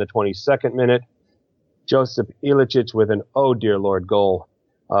Cristante in the 22nd minute. Josip Ilicic with an oh dear Lord goal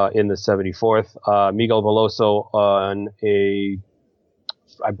in the 74th. Miguel Veloso on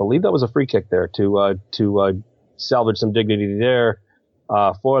I believe that was a free kick there to salvage some dignity there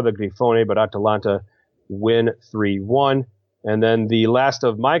for the Grifone, but Atalanta win 3-1. And then the last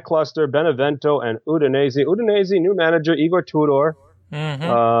of my cluster, Benevento and Udinese. Udinese, new manager, Igor Tudor.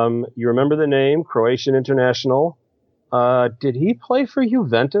 Mm-hmm. You remember the name, Croatian international. Did he play for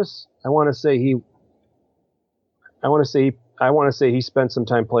Juventus? I want to say he spent some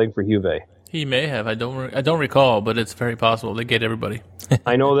time playing for Juve. He may have. I don't recall, but it's very possible. They get everybody.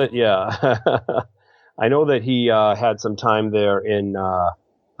 I know that. Yeah, I know that he had some time there in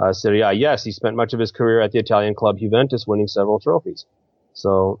Serie A. Yes, he spent much of his career at the Italian club Juventus, winning several trophies.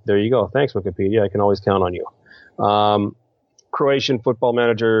 So there you go. Thanks, Wikipedia. I can always count on you. Croatian football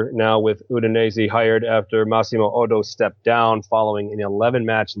manager now with Udinese, hired after Massimo Odo stepped down following an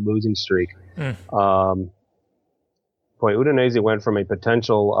 11-match losing streak. Udinese went from a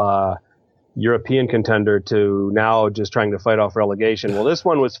potential European contender to now just trying to fight off relegation. Well, this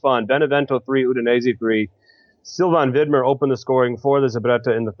one was fun. Benevento 3, Udinese 3. Silvan Vidmer opened the scoring for the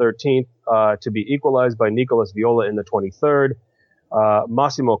Zabretta in the 13th to be equalized by Nicolas Viola in the 23rd.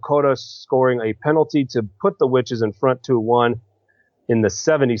 Massimo Cota scoring a penalty to put the Witches in front 2-1 in the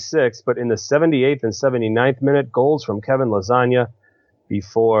 76th, but in the 78th and 79th minute, goals from Kevin Lasagna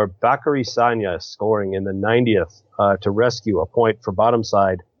before Bakary Sagna scoring in the 90th to rescue a point for bottom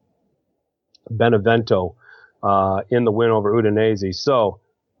side Benevento in the win over Udinese. So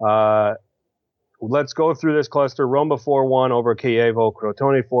let's go through this cluster. Roma 4-1 over Chievo,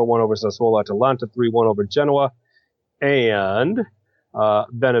 Crotone 4-1 over Sassuolo, Atalanta 3-1 over Genoa, and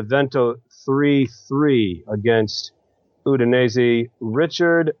Benevento 3-3 against Udinese.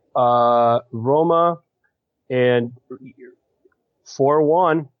 Richard, Roma, and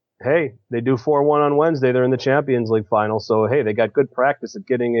 4-1. Hey, they do 4-1 on Wednesday. They're in the Champions League final. So, hey, they got good practice at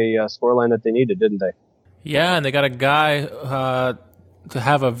getting a scoreline that they needed, didn't they? Yeah, and they got a guy to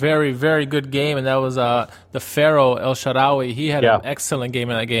have a very, very good game, and that was the Pharaoh El Shaarawy. He had an excellent game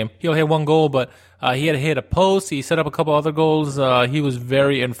in that game. He only had one goal, but he had hit a post. He set up a couple other goals. He was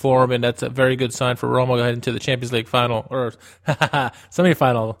very in form, and that's a very good sign for Roma heading into the Champions League final, or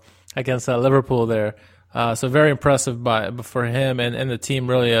semi-final against Liverpool there. So very impressive for him and the team,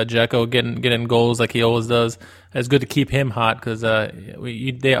 really. Dzeko getting goals like he always does. It's good to keep him hot because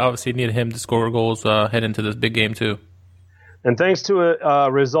they obviously need him to score goals heading into this big game too. And thanks to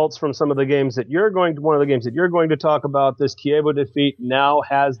results from some of the games that one of the games that you're going to talk about, this Chievo defeat now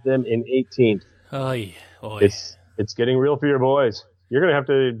has them in 18th. Oy, oy. It's getting real for your boys. You're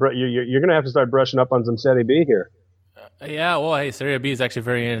gonna have to start brushing up on some Serie B here. Yeah, well, hey, Serie B is actually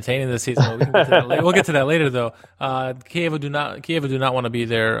very entertaining this season. We'll get to that later, though. Chievo do not want to be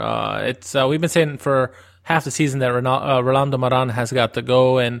there. We've been saying for half the season that Rolando Maran has got to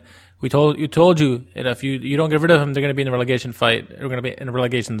go, and we told you, and if you don't get rid of him, they're going to be in a relegation fight. They're going to be in a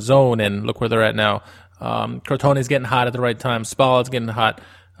relegation zone, and look where they're at now. Crotone's getting hot at the right time. Spal's getting hot.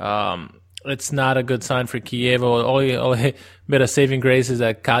 It's not a good sign for Chievo. Only bit of saving grace is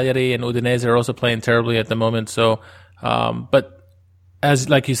that Cagliari and Udinese are also playing terribly at the moment. So, but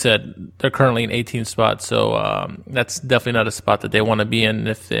like you said, they're currently in 18th spot. So that's definitely not a spot that they want to be in.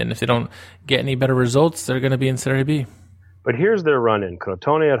 If they don't get any better results, they're going to be in Serie B. But here's their run-in.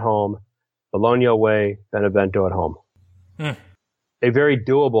 Crotone at home, Bologna away, Benevento at home. A very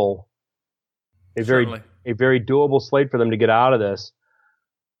doable slate for them to get out of this.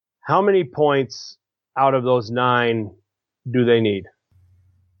 How many points out of those 9 do they need?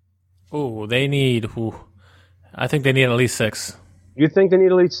 I think they need at least 6. You think they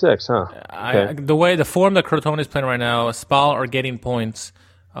need at least 6, huh? Okay. The form that Crotone is playing right now, Spal are getting points.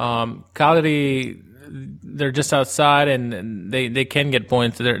 Cagliari, they're just outside and they can get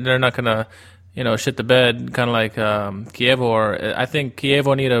points. They're not gonna, shit the bed, kind of like Chievo. Or I think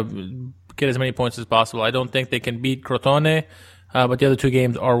Chievo need to get as many points as possible. I don't think they can beat Crotone, but the other 2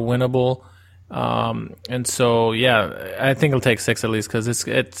 games are winnable. And so yeah, I think it'll take 6 at least because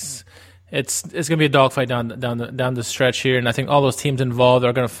it's gonna be a dogfight down the stretch here, and I think all those teams involved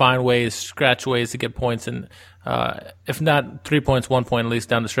are gonna find ways, scratch ways to get points, and if not 3 points, 1 point at least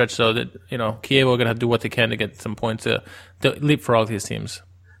down the stretch, so that Chievo are gonna have to do what they can to get some points to leapfrog these teams.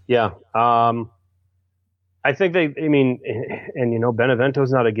 Yeah, I think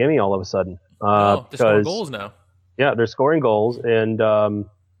Benevento's not a gimme all of a sudden. They're scoring goals now. Yeah, they're scoring goals, and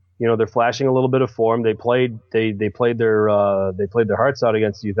they're flashing a little bit of form. They played their hearts out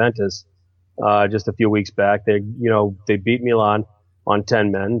against Juventus just a few weeks back. They beat Milan on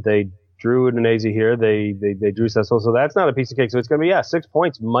 10 men. They drew Udinese here. They drew Sassuolo. So that's not a piece of cake. So it's going to be 6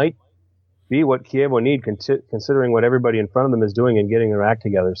 points might be what Chievo need considering what everybody in front of them is doing and getting their act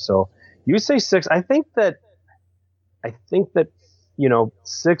together. So you say 6. I think that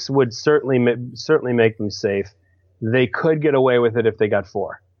 6 would certainly make them safe. They could get away with it if they got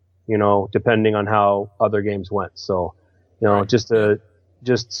 4. Depending on how other games went. So, right.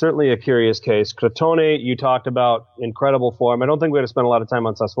 Just certainly a curious case. Crotone, you talked about incredible form. I don't think we're going to spend a lot of time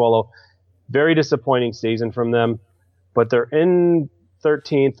on Sassuolo. Very disappointing season from them, but they're in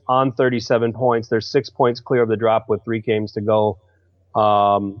 13th on 37 points. They're 6 points clear of the drop with 3 games to go.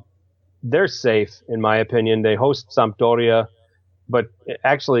 They're safe, in my opinion. They host Sampdoria, but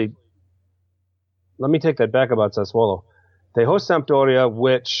actually, let me take that back about Sassuolo. They host Sampdoria,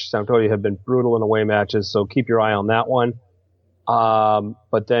 which Sampdoria have been brutal in away matches, so keep your eye on that one.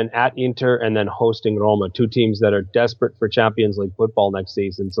 But then at Inter and then hosting Roma, 2 teams that are desperate for Champions League football next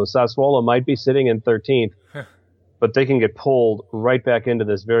season. So Sassuolo might be sitting in 13th, but they can get pulled right back into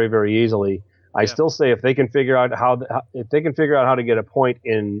this very, very easily. I still say if they can figure out how to get a point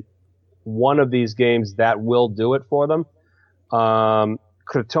in one of these games, that will do it for them.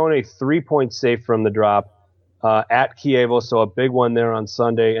 Crotone 3 points safe from the drop. At Chievo, so a big one there on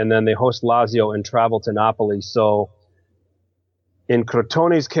Sunday, and then they host Lazio and travel to Napoli. So in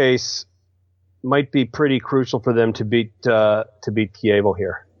Crotone's case, might be pretty crucial for them to beat Chievo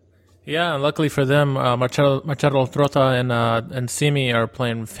here. Yeah, and luckily for them, Marcello Trota and Simi are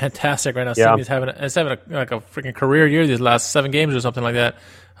playing fantastic right now. Yeah. Simi's having a freaking career year these last 7 games or something like that.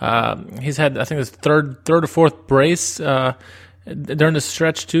 He's had, I think, his third or fourth brace during the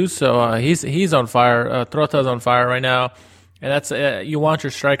stretch too, so he's on fire. Trota's on fire right now, and that's you want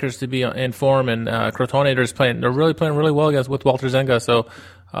your strikers to be in form. And Crotone they're really playing really well with Walter Zenga. So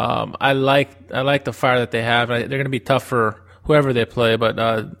I like the fire that they have. They're going to be tough for whoever they play, but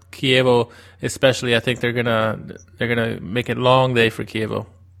Chievo especially, I think they're gonna make it a long day for Chievo.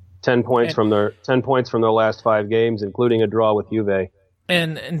 10 points from their last 5 games, including a draw with Juve.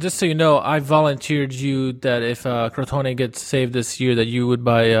 And just so you know, I volunteered you that if Crotone gets saved this year, that you would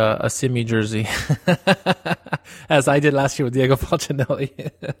buy a Simi jersey, as I did last year with Diego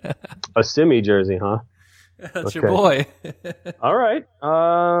Falcinelli. A Simi jersey, huh? That's your boy. All right.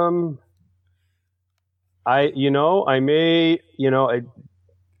 You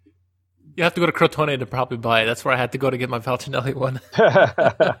have to go to Crotone to probably buy it. That's where I had to go to get my Falcinelli one.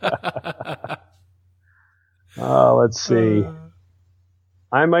 Let's see.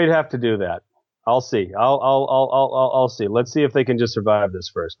 I might have to do that. I'll see. I'll see. Let's see if they can just survive this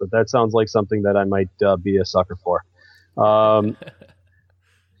first. But that sounds like something that I might be a sucker for.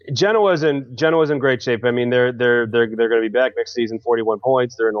 Genoa's in great shape. I mean, they're going to be back next season. 41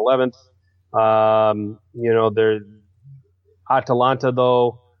 points. They're in 11th. They're Atalanta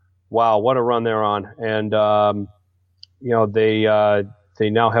though. Wow, what a run they're on. And they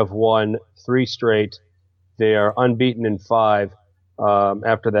now have won 3 straight. They are unbeaten in 5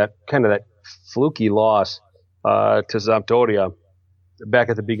 after that fluky loss to Sampdoria back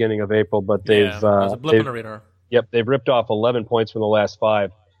at the beginning of April. But they've ripped off 11 points from the last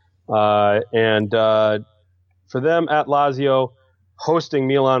 5. And for them at Lazio, hosting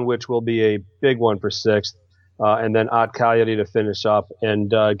Milan, which will be a big one for 6th, and then at Cagliari to finish up. And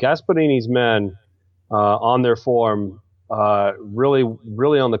Gasparini's men on their form, really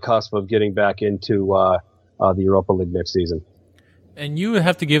on the cusp of getting back into the Europa League next season. And you would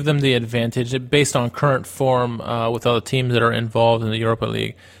have to give them the advantage based on current form with all the teams that are involved in the Europa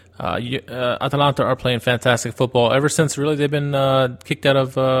League. Atalanta are playing fantastic football. Ever since really they've been kicked out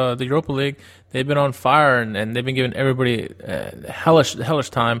of the Europa League, they've been on fire and they've been giving everybody hellish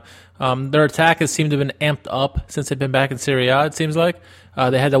time. Their attack has seemed to have been amped up since they've been back in Serie A, it seems like.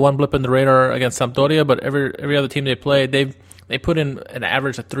 They had that one blip in the radar against Sampdoria, but every other team they played, they put in an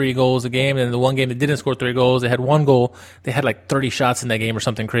average of 3 goals a game, and the one game they didn't score 3 goals, they had 1 goal. They had like 30 shots in that game or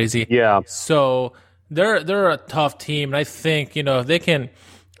something crazy. Yeah. So they're a tough team, and I think if they can.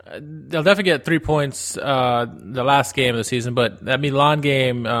 They'll definitely get 3 points the last game of the season, but that Milan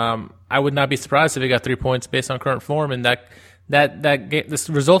game, I would not be surprised if they got 3 points based on current form, and that game, this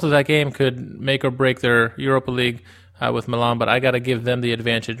result of that game could make or break their Europa League with Milan. But I got to give them the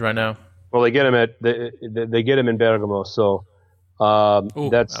advantage right now. Well, they get him in Bergamo, so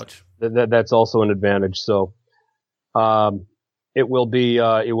that's also an advantage. So it will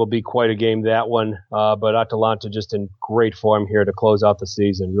be quite a game, that one. But Atalanta just in great form here to close out the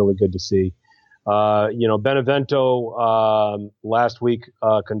season. Really good to see. Benevento last week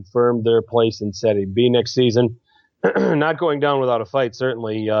confirmed their place in Serie B next season. Not going down without a fight,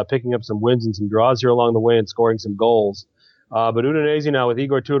 certainly. Picking up some wins and some draws here along the way and scoring some goals. But Udinese now with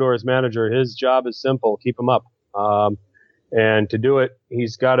Igor Tudor as manager, his job is simple: keep him up. And to do it,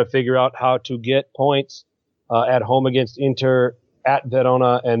 he's got to figure out how to get points at home against Inter, at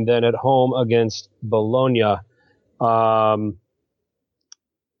Verona, and then at home against Bologna. How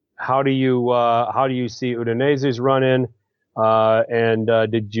do you see Udinese's run in? And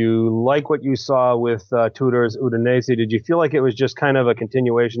did you like what you saw with Tudor's Udinese? Did you feel like it was just kind of a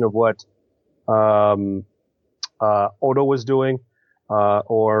continuation of what Odo was doing,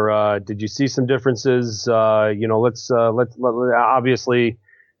 or did you see some differences? Let's obviously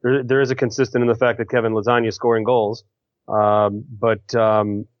there is a consistent in the fact that Kevin Lasagna is scoring goals. But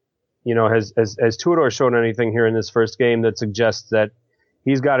has Tudor shown anything here in this first game that suggests that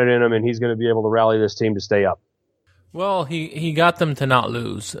he's got it in him and he's going to be able to rally this team to stay up? Well, he got them to not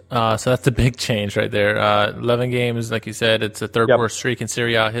lose, so that's a big change right there. 11 games, like you said, it's the third worst streak in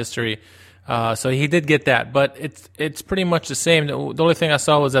Serie A history. So he did get that, but it's pretty much the same. The only thing I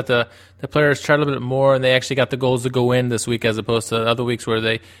saw was that the players tried a little bit more, and they actually got the goals to go in this week, as opposed to other weeks where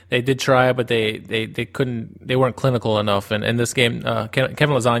they did try, but they couldn't. They weren't clinical enough. And in this game, Kevin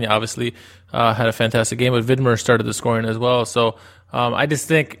Lasagna obviously had a fantastic game, but Widmer started the scoring as well. So I just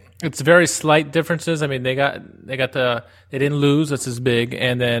think it's very slight differences. I mean, they didn't lose. That's as big,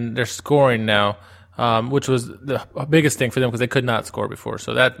 and then they're scoring now. Which was the biggest thing for them because they could not score before.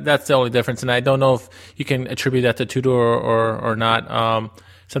 So that's the only difference. And I don't know if you can attribute that to Tudor or not.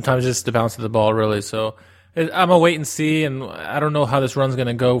 Sometimes it's just the bounce of the ball, really. So I'm a wait and see, and I don't know how this run's going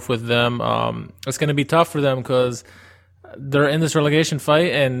to go with them. It's going to be tough for them because they're in this relegation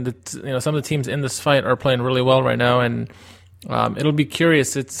fight, and some of the teams in this fight are playing really well right now, and it'll be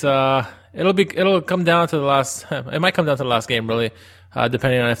curious. It'll come down to the last. It might come down to the last game, really.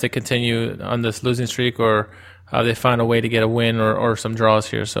 Depending on if they continue on this losing streak or they find a way to get a win or some draws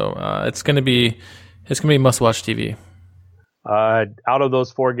here. So it's going to be must-watch TV. Out of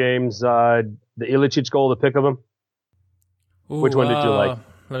those 4 games, the Ilicic goal, the pick of them. Which one did you like?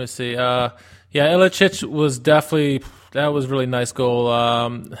 Let me see. Ilicic was that was a really nice goal.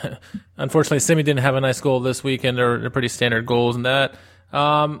 Unfortunately, Simi didn't have a nice goal this weekend. They're pretty standard goals in that.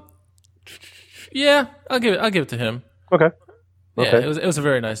 I'll give it to him. Okay. Yeah, it was a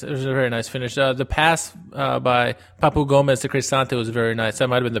very nice finish. The pass by Papu Gomez to Cristante was very nice. That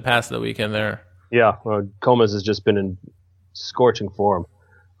might have been the pass of the weekend there. Yeah, Gomez has just been in scorching form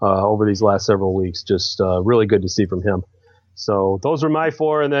over these last several weeks. Just really good to see from him. So those were my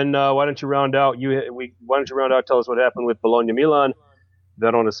 4, and then why don't you round out? Tell us what happened with Bologna Milan.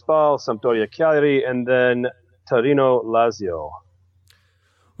 Verona Spal, Sampdoria Cagliari, and then Torino Lazio.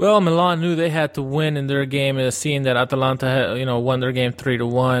 Well, Milan knew they had to win in their game, seeing that Atalanta had, won their game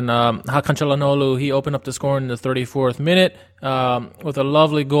 3-1. Hakan Çalhanoğlu, he opened up the score in the 34th minute with a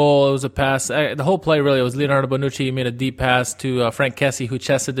lovely goal. It was a pass. The whole play really was Leonardo Bonucci. He made a deep pass to Frank Kessie, who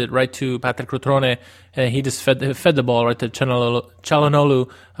chested it right to Patrick Cutrone, and he just fed the ball right to Çalhanoğlu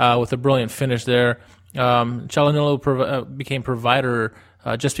with a brilliant finish there. Çalhanoğlu became provider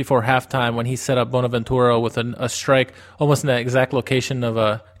just before halftime when he set up Bonaventura with a strike almost in the exact location of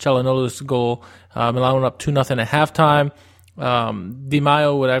Çalhanoğlu's goal. Milan went up 2-0 at halftime. Di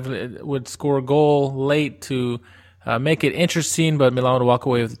Maio would score a goal late to make it interesting, but Milan would walk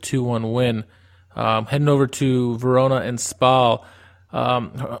away with a 2-1 win. Heading over to Verona and Spal.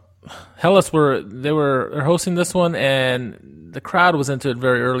 Hellas were hosting this one, and the crowd was into it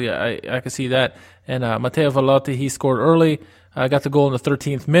very early. I could see that. And Matteo Vellotti, he scored early. Got the goal in the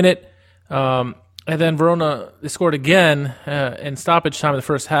 13th minute. And then Verona, they scored again in stoppage time in the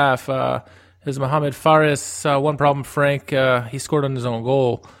first half. It was Mohamed Fares, one problem, Frank. He scored on his own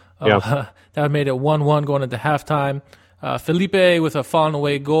goal. That made it 1-1 going into halftime. Felipe, with a fallen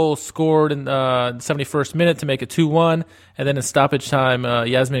away goal, scored in the 71st minute to make it 2-1. And then in stoppage time,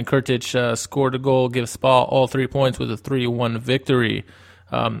 Yasmin Kurtic scored a goal, gives Spal all 3 points with a 3-1 victory.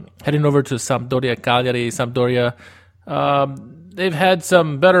 Heading over to Sampdoria Cagliari. Sampdoria, they've had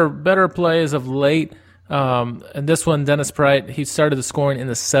some better plays of late. And this one, Dennis Praet, he started the scoring in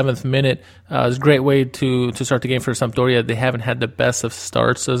the 7th minute. It was a great way to start the game for Sampdoria. They haven't had the best of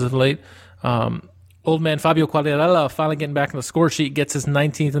starts as of late. Old man Fabio Quagliarella finally getting back on the score sheet, gets his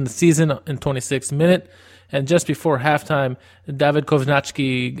 19th in the season in 26th minute. And just before halftime, David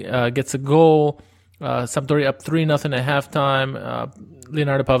Kovnacki gets a goal. Sampdoria up 3-0 at halftime.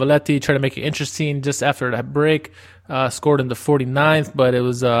 Leonardo Pavoletti tried to make it interesting just after that break. Scored in the 49th, but it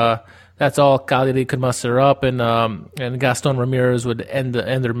was that's all Cagliari could muster up, and Gaston Ramirez would end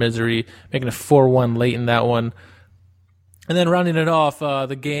their misery, making it 4-1 late in that one. And then rounding it off,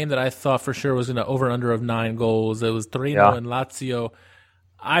 the game that I thought for sure was going to over-under of 9 goals. It was Torino and Lazio.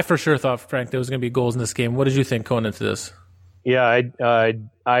 I for sure thought, Frank, there was going to be goals in this game. What did you think going into this? Yeah,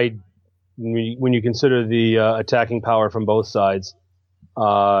 I when you consider the attacking power from both sides,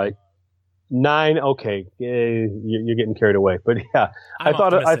 9. Okay, you're getting carried away, but yeah, I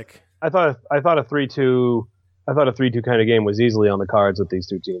thought a 3-2. I thought a 3-2 kind of game was easily on the cards with these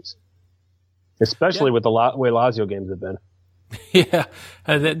two teams, especially with the way Lazio games have been. Yeah,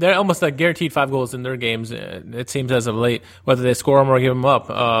 they're almost like guaranteed 5 goals in their games, it seems, as of late, whether they score them or give them up.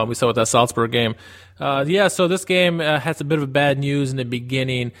 We saw with that Salzburg game. So this game has a bit of bad news in the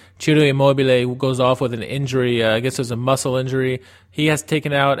beginning. Ciro Immobile goes off with an injury. I guess it was a muscle injury. He has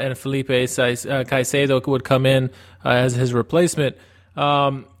taken out, and Felipe Caicedo would come in as his replacement.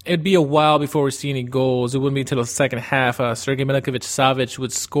 It'd be a while before we see any goals. It wouldn't be until the second half. Sergei Milinkovic-Savic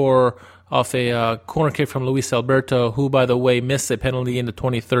would score off a corner kick from Luis Alberto, who, by the way, missed a penalty in the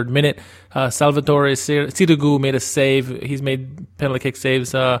 23rd minute. Salvatore Sirigu made a save. He's made penalty kick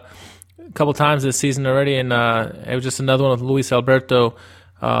saves a couple times this season already, and it was just another one with Luis Alberto.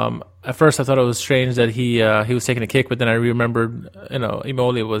 At first, I thought it was strange that he was taking a kick, but then I remembered,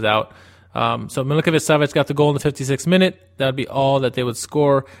 Immobile was out. So Milinkovic-Savic got the goal in the 56th minute. That would be all that they would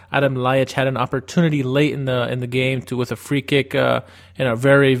score. Adam Ljajic had an opportunity late in the game with a free kick in a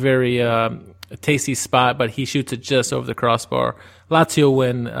very, very tasty spot, but he shoots it just over the crossbar. Lazio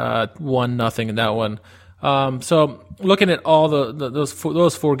win 1-0 in that one. So looking at all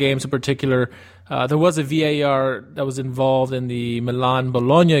those 4 games in particular, there was a VAR that was involved in the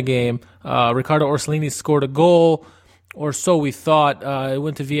Milan-Bologna game. Riccardo Orsolini scored a goal, or so we thought. It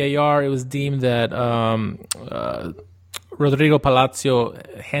went to VAR. It was deemed that Rodrigo Palacio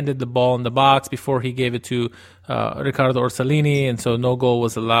handed the ball in the box before he gave it to Riccardo Orsolini, and so no goal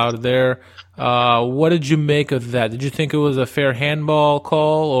was allowed there. What did you make of that? Did you think it was a fair handball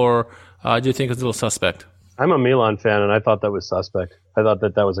call, or do you think it was a little suspect? I'm a Milan fan, and I thought that was suspect. I thought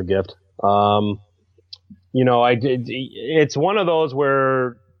that was a gift. It's one of those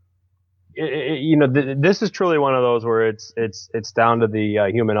where, this is truly one of those where it's down to the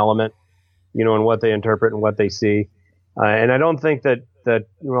human element, and what they interpret and what they see. And I don't think that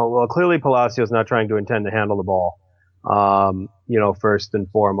clearly Palacio is not trying to intend to handle the ball, first and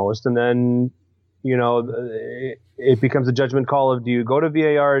foremost. And then, it becomes a judgment call of, do you go to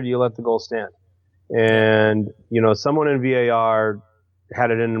VAR or do you let the goal stand? And, someone in VAR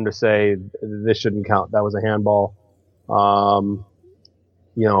had it in them to say, this shouldn't count. That was a handball.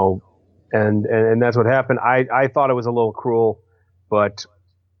 And that's what happened. I thought it was a little cruel,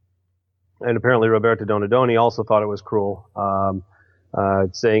 and apparently Roberto Donadoni also thought it was cruel.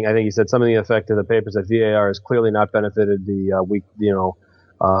 saying, I think he said something to the effect of the papers that VAR has clearly not benefited the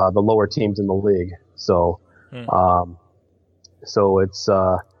the lower teams in the league. So, so it's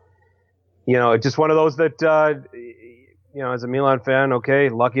it's just one of those that as a Milan fan, okay,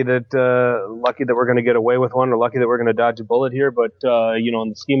 lucky that we're going to get away with one, or lucky that we're going to dodge a bullet here. But in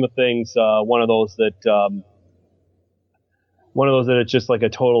the scheme of things, one of those that it's just like a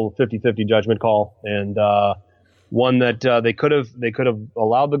total 50-50 judgment call, and one that they could have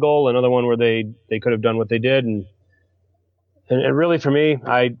allowed the goal, another one where they could have done what they did, and really for me,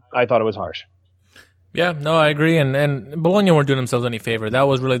 I thought it was harsh. Yeah, no, I agree, and Bologna weren't doing themselves any favor. That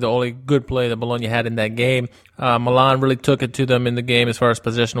was really the only good play that Bologna had in that game. Milan really took it to them in the game as far as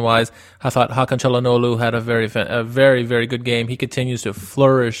possession-wise. I thought Hakan Çalhanoğlu had a very, very good game. He continues to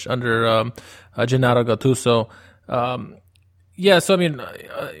flourish under Gennaro Gattuso. So I mean,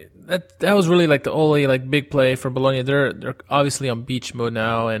 that was really like the only like big play for Bologna. They're obviously on beach mode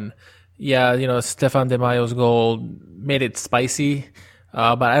now, and Stefan De Maio's goal made it spicy.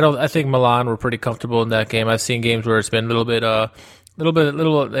 But I think Milan were pretty comfortable in that game. I've seen games where it's been a little bit, you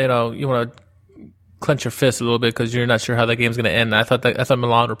want to clench your fist a little bit because you're not sure how that game's going to end. I thought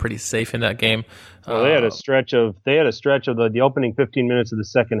Milan were pretty safe in that game. Well, they had a stretch of the opening 15 minutes of the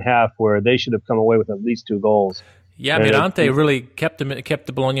second half where they should have come away with at least 2 goals. Yeah, Mirante really kept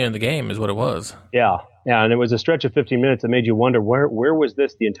the Bologna in the game, is what it was. Yeah, and it was a stretch of 15 minutes that made you wonder where was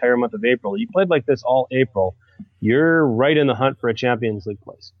this the entire month of April? You played like this all April. You're right in the hunt for a Champions League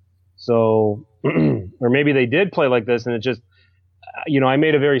place. So, or maybe they did play like this, and it just, I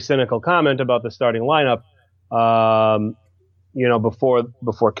made a very cynical comment about the starting lineup,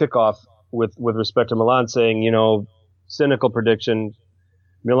 before kickoff with respect to Milan, saying, cynical prediction,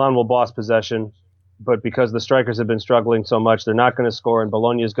 Milan will boss possession, but because the strikers have been struggling so much, they're not going to score, and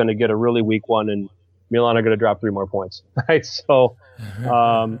Bologna is going to get a really weak one, and Milan are going to drop 3 more points. Right? So,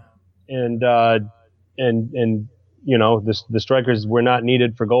 the strikers were not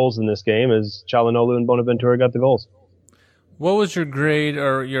needed for goals in this game, as Çalhanoğlu and Bonaventura got the goals. What was your grade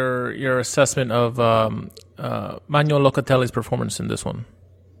or your assessment of Magno Locatelli's performance in this one?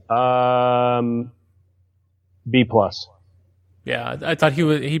 B+. Yeah, I thought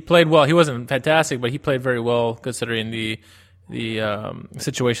he played well. He wasn't fantastic, but he played very well considering the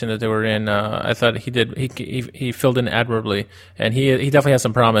situation that they were in. I thought he filled in admirably, and he definitely has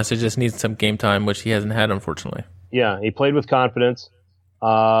some promise. It just needs some game time, which he hasn't had, unfortunately. Yeah, he played with confidence.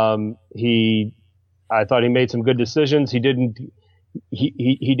 I thought he made some good decisions. He didn't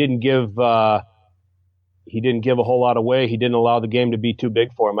give a whole lot away. He didn't allow the game to be too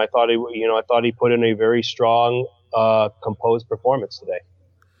big for him. I thought he put in a very strong, composed performance today.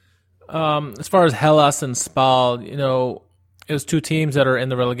 As far as Hellas and Spal, it was 2 teams that are in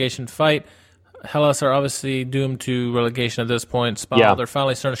the relegation fight. Hellas are obviously doomed to relegation at this point. Spal, They're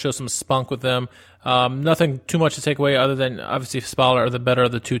finally starting to show some spunk with them. Nothing too much to take away other than obviously Spal are the better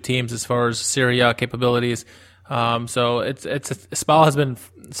of the 2 teams as far as Serie A capabilities. So Spal has been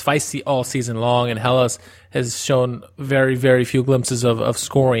feisty all season long, and Hellas has shown very, very few glimpses of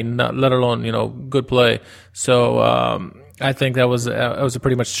scoring, let alone good play. So I think that was a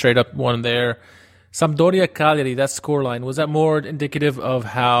pretty much straight up one there. Sampdoria Cagliari, that scoreline, was that more indicative of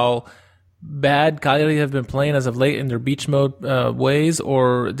how bad Cagliari have been playing as of late in their beach mode ways,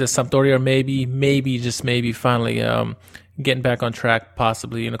 or does Sampdoria maybe finally getting back on track,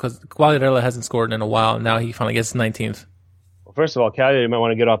 possibly? Because Quagliarella hasn't scored in a while, and now he finally gets 19th. Well, first of all, Cagliari might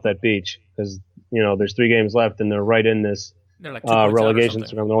want to get off that beach because there's 3 games left, and they're right in this like relegation.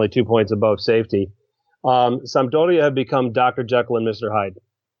 They're only 2 points above safety. Sampdoria have become Dr. Jekyll and Mr. Hyde.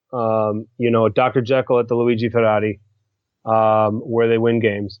 Dr. Jekyll at the Luigi Ferrari, where they win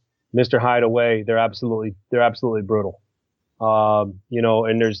games. Mr. Hyde away, they're absolutely brutal. And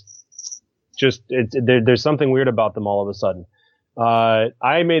there's something weird about them all of a sudden.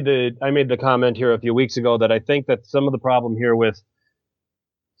 I made the comment here a few weeks ago that I think that some of the problem here with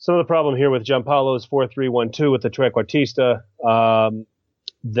Giampaolo's 4-3-1-2 with the trequartista,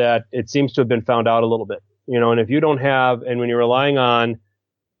 that it seems to have been found out a little bit. And if you don't have, and when you're relying on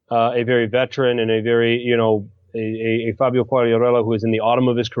a very veteran and a very, a Fabio Quagliarella who is in the autumn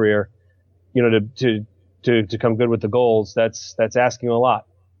of his career, to come good with the goals, that's asking a lot.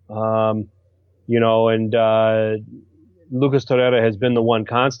 And Lucas Torreira has been the one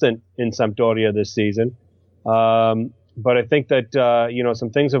constant in Sampdoria this season. But I think that, some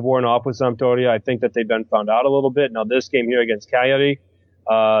things have worn off with Sampdoria. I think that they've been found out a little bit. Now, this game here against Cagliari,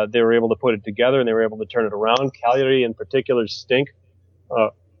 they were able to put it together and they were able to turn it around. Cagliari in particular stink.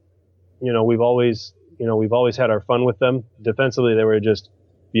 We've always had our fun with them. Defensively, they were just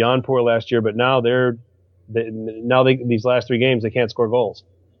beyond poor last year, but now they're these last 3 games, they can't score goals.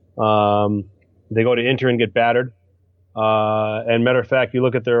 They go to Inter and get battered. And matter of fact, you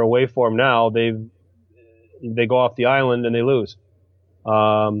look at their away form now, they go off the island and they lose.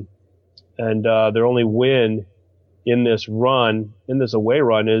 And their only win in this away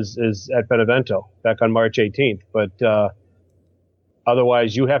run is at Benevento back on March 18th. But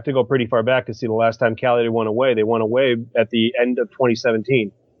otherwise, you have to go pretty far back to see the last time Cagliari won away. They won away at the end of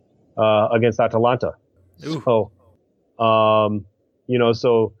 2017 against Atalanta. Ooh. So,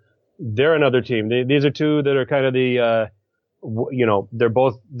 so they're another team. These are two that are kind of they're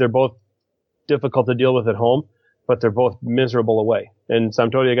both difficult to deal with at home, but they're both miserable away. And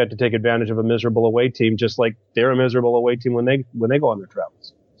Sampdoria got to take advantage of a miserable away team, just like they're a miserable away team when they go on their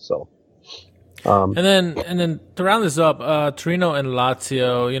travels. So. And then to round this up, Torino and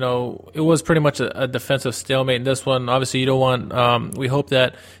Lazio, it was pretty much a defensive stalemate in this one. Obviously, you don't want, we hope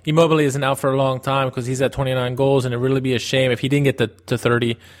that Immobile isn't out for a long time because he's at 29 goals, and it'd really be a shame if he didn't get to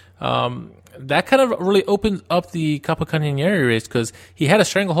 30. That kind of really opens up the Capocannoniere race because he had a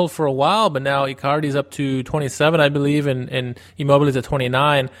stranglehold for a while, but now Icardi's up to 27, I believe, and Immobile is at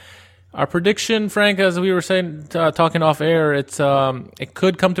 29. Our prediction, Frank, as we were saying, talking off air, it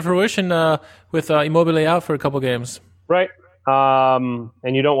could come to fruition with Immobile out for a couple games. Right, and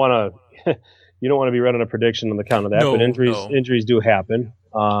you don't want to be running a prediction on the count of that, but injuries do happen.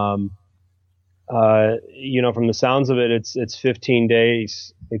 From the sounds of it, it's 15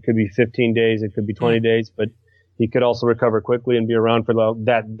 days. It could be 15 days. It could be 20 days, but he could also recover quickly and be around for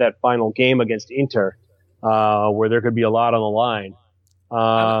that final game against Inter, where there could be a lot on the line.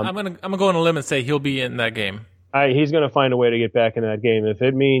 I'm gonna go on a limb and say he'll be in that game. He's gonna find a way to get back in that game. If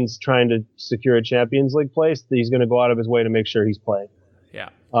it means trying to secure a Champions League place, he's gonna go out of his way to make sure he's playing.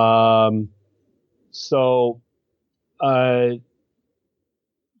 Yeah.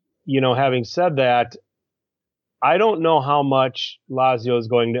 Having said that, I don't know how much Lazio is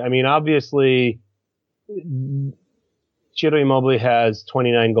going to. I mean, obviously, Ciro Immobile has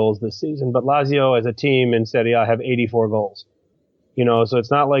 29 goals this season, but Lazio as a team in Serie A have 84 goals. So it's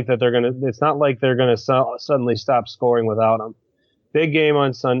not like that they're gonna suddenly stop scoring without him. Big game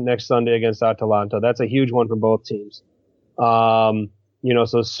on next Sunday against Atalanta. That's a huge one for both teams.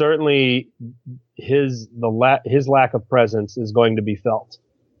 So certainly his lack of presence is going to be felt.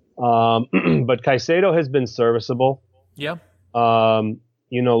 But Caicedo has been serviceable. Yeah.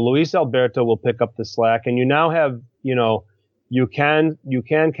 Luis Alberto will pick up the slack, and you now have, you can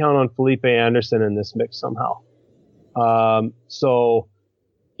count on Felipe Anderson in this mix somehow. So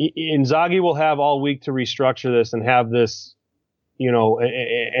Inzaghi will have all week to restructure this and have this,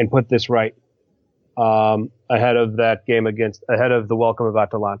 and put this right, ahead of the welcome of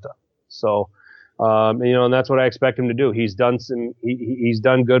Atalanta. So, and that's what I expect him to do. He's done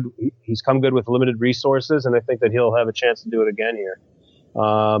good. He's come good with limited resources, and I think that he'll have a chance to do it again here.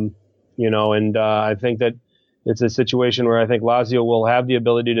 I think that it's a situation where I think Lazio will have the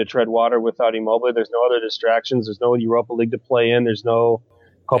ability to tread water without Immobile. There's no other distractions. There's no Europa League to play in. There's no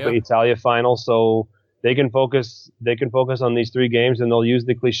Coppa Italia final. So they can focus on these 3 games, and they'll use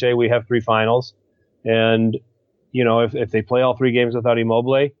the cliche, we have 3 finals. And, if they play all 3 games without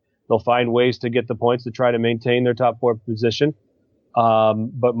Immobile, they'll find ways to get the points to try to maintain their top 4 position.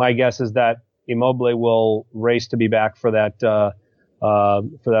 But my guess is that Immobile will race to be back for that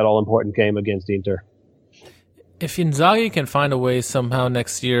all-important game against Inter. If Inzaghi can find a way somehow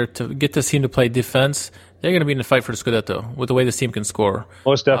next year to get this team to play defense, they're going to be in the fight for the Scudetto with the way this team can score.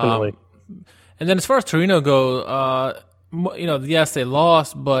 Most definitely. And then as far as Torino go, yes, they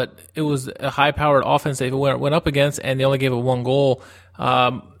lost, but it was a high-powered offense they went up against, and they only gave it 1 goal.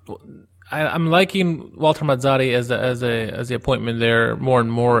 I'm liking Walter Mazzarri as the appointment there more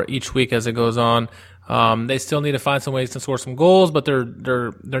and more each week as it goes on. They still need to find some ways to score some goals, but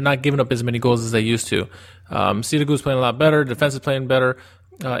they're not giving up as many goals as they used to. Siragu's playing a lot better. Defense is playing better.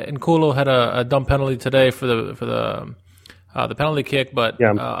 N'Koulou had a dumb penalty today for the penalty kick, but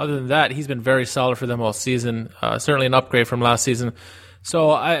other than that, he's been very solid for them all season. Certainly an upgrade from last season.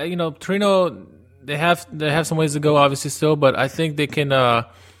 So Torino, they have some ways to go, obviously still, but I think they can.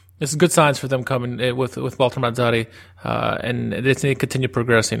 It's good signs for them coming with Walter Mazzarri, and they need to continue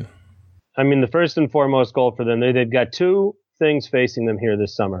progressing. I mean, the first and foremost goal for them, they've got 2 things facing them here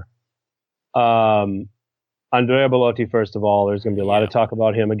this summer. Andrea Belotti, first of all, there's going to be a lot of talk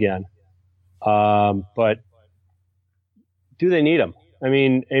about him again. But do they need him? I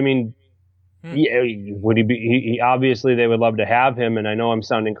mean, would he be? Obviously, they would love to have him, and I know I'm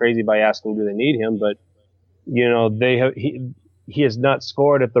sounding crazy by asking, do they need him? But he has not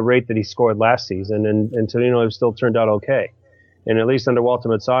scored at the rate that he scored last season, and Torino have still turned out okay. And at least under Walter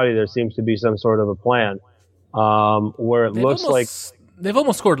Mazzarri, there seems to be some sort of a plan. where it looks like they've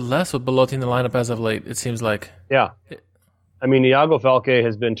almost scored less with Belotti in the lineup as of late. It seems like. Yeah, I mean, Iago Falque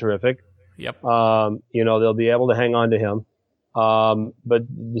has been terrific. Yep. They'll be able to hang on to him. But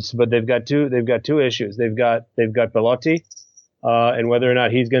they've got two issues. They've got Belotti, and whether or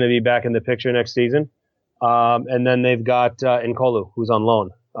not he's going to be back in the picture next season. And then they've got N'Kolo, who's on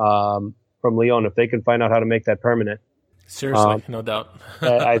loan from Lyon. If they can find out how to make that permanent, seriously, no doubt.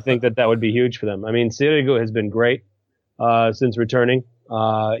 I think that would be huge for them. I mean, Sirigu has been great since returning.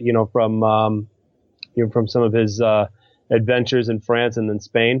 From some of his adventures in France and then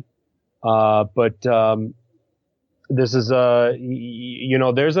Spain. But this is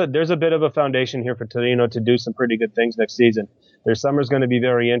there's a bit of a foundation here for Torino to do some pretty good things next season. Their summer's going to be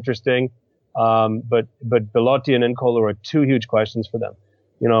very interesting. But Belotti and N'Kolo are two huge questions for them.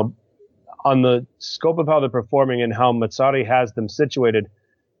 On the scope of how they're performing and how Mazzarri has them situated,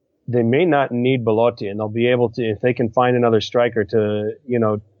 they may not need Belotti, and they'll be able to, if they can find another striker to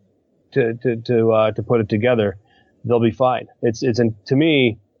put it together, they'll be fine. To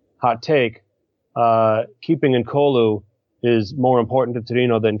me, hot take, keeping N'Kolo is more important to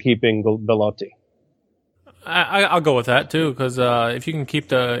Torino than keeping Belotti. I'll go with that too, because if you can keep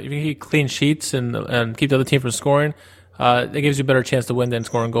clean sheets and keep the other team from scoring, it gives you a better chance to win than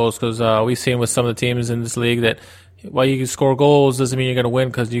scoring goals. Because we've seen with some of the teams in this league that while you can score goals doesn't mean you're going to win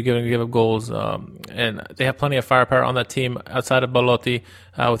because you're going to give up goals. And they have plenty of firepower on that team outside of Belotti,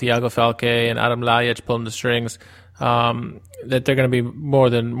 with Iago Falque and Adam Ljajic pulling the strings. That they're going to be more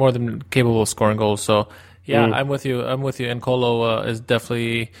than capable of scoring goals. So yeah, I'm with you. N'Kolo is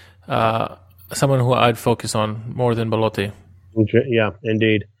definitely someone who I'd focus on more than Belotti. Yeah,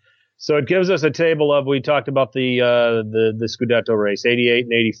 indeed. So it gives us a table of, we talked about the Scudetto race, 88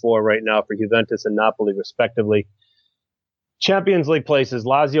 and 84 right now for Juventus and Napoli respectively. Champions League places,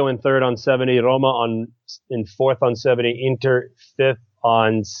 Lazio in third on 70, Roma in fourth on 70, Inter fifth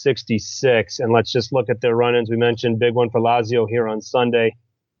on 66. And let's just look at their run-ins. We mentioned big one for Lazio here on Sunday,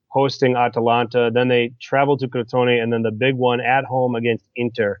 hosting Atalanta. Then they travel to Crotone, and then the big one at home against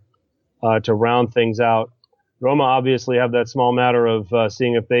Inter to round things out. Roma obviously have that small matter of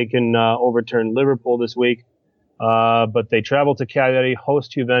seeing if they can overturn Liverpool this week. But they travel to Cagliari,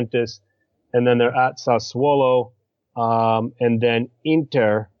 host Juventus, and then they're at Sassuolo. And then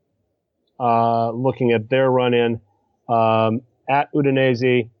Inter, looking at their run-in, at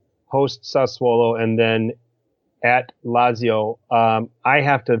Udinese, host Sassuolo, and then at Lazio. I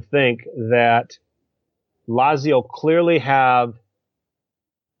have to think that Lazio clearly have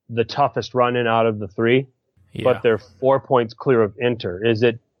the toughest run-in out of the three. Yeah. But they're 4 points clear of Inter. Is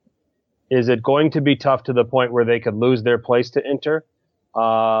it going to be tough to the point where they could lose their place to Inter?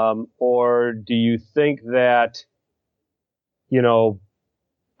 Or do you think that,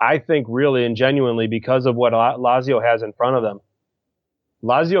 I think really and genuinely because of what Lazio has in front of them,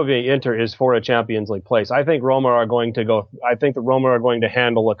 Lazio via Inter is for a Champions League place. I think Roma are going to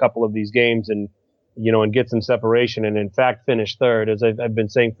handle a couple of these games and get some separation and in fact finish third, as I've been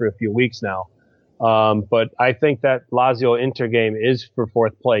saying for a few weeks now. But I think that Lazio-Inter game is for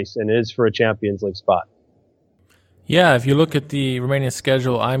fourth place and is for a Champions League spot. Yeah, if you look at the remaining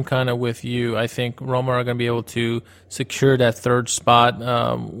schedule, I'm kind of with you. I think Roma are going to be able to secure that third spot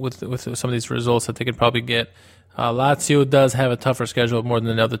with some of these results that they could probably get. Lazio does have a tougher schedule more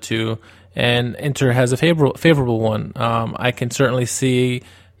than the other two, and Inter has a favorable one. I can certainly see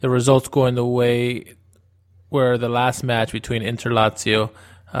the results going the way where the last match between Inter-Lazio,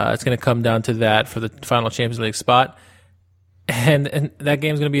 it's going to come down to that for the final Champions League spot. And that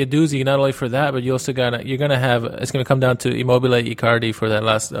game's going to be a doozy, not only for that, but it's going to come down to Immobile Icardi for that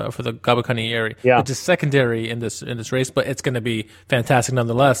last, for the Gabo Cannonieri, which is secondary in this race, but it's going to be fantastic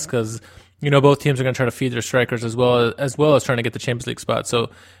nonetheless because, both teams are going to try to feed their strikers as well as trying to get the Champions League spot.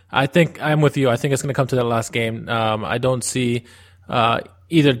 So I think I'm with you. I think it's going to come to that last game. I don't see,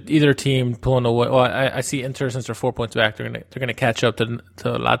 either team pulling away. Well, I see Inter, since they're 4 points back, they're gonna catch up to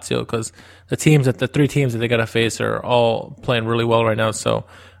Lazio because the three teams that they gotta face are all playing really well right now. So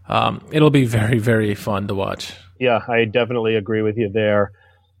it'll be very, very fun to watch. Yeah, I definitely agree with you there.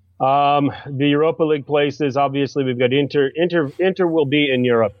 The Europa League places, obviously we've got Inter. Inter will be in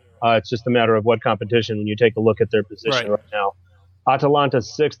Europe. It's just a matter of what competition when you take a look at their position right now. Atalanta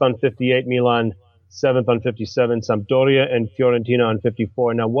 6th on 58, Milan 7th on 57, Sampdoria and Fiorentina on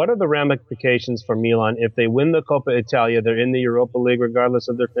 54. Now, what are the ramifications for Milan? If they win the Coppa Italia, they're in the Europa League regardless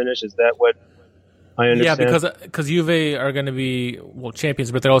of their finish. Is that what I understand? Yeah, because Juve are going to be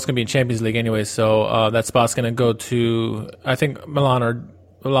champions, but they're also going to be in Champions League anyway. So that spot's going to go to, I think, Milan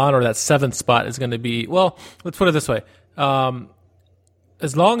or that seventh spot is going to be. Well, let's put it this way: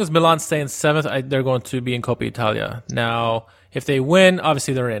 as long as Milan stay in 7th, they're going to be in Coppa Italia. Now, if they win,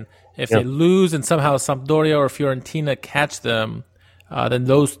 obviously they're in. If they lose and somehow Sampdoria or Fiorentina catch them, then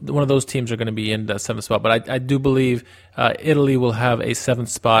one of those teams are going to be in the 7th spot. But I do believe Italy will have a 7th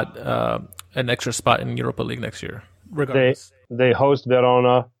spot, an extra spot in Europa League next year, regardless. They host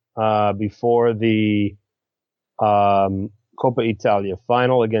Verona before the Coppa Italia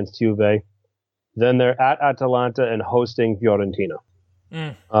final against Juve. Then they're at Atalanta and hosting Fiorentina.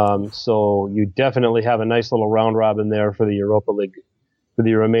 So you definitely have a nice little round robin there for the Europa League, for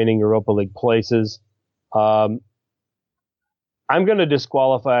the remaining Europa League places. I'm going to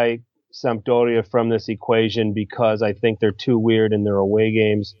disqualify Sampdoria from this equation because I think they're too weird in their away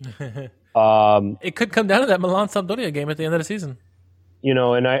games. It could come down to that Milan-Sampdoria game at the end of the season. You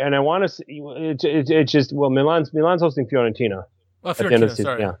know, and I want to see it's just, well, Milan's hosting Fiorentina. Oh, Fiorentina,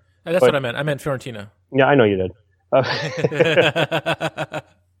 sorry. Yeah. That's what I meant. I meant Fiorentina. Yeah, I know you did.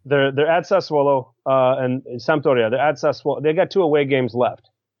 They're at Sassuolo and Sampdoria. They're at Sassuolo. They got 2 away games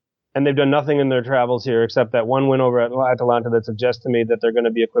left, and they've done nothing in their travels here except that one win over at Atalanta that suggests to me that they're going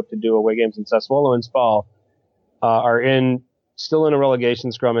to be equipped to do away games. In Sassuolo and Spal are still in a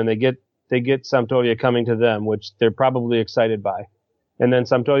relegation scrum, and they get Sampdoria coming to them, which they're probably excited by. And then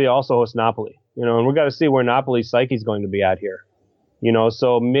Sampdoria also hosts Napoli. You know, and we've got to see where Napoli's psyche is going to be at here. You know,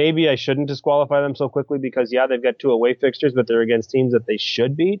 so maybe I shouldn't disqualify them so quickly because, they've got 2 away fixtures, but they're against teams that they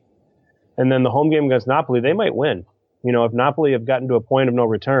should beat. And then the home game against Napoli, they might win. You know, if Napoli have gotten to a point of no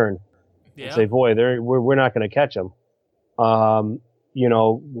return, say, boy, we're not going to catch them. You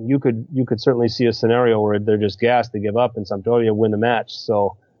know, you could certainly see a scenario where they're just gassed, they give up, and Sampdoria win the match.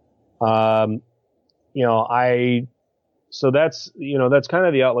 So, you know, so that's kind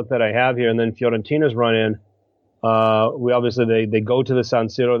of the outlook that I have here. And then Fiorentina's run in. They go to the San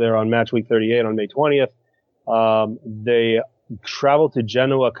Siro there on match week 38 on May 20th. They travel to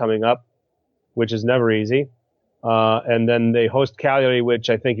Genoa coming up, which is never easy. And then they host Cagliari, which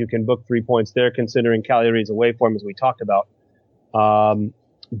I think you can book 3 points there, considering Cagliari's away form, as we talked about.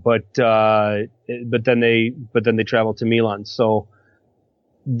 But then they travel to Milan. So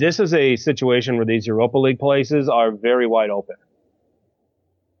this is a situation where these Europa League places are very wide open.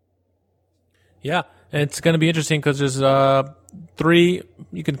 Yeah. It's going to be interesting because there's 3,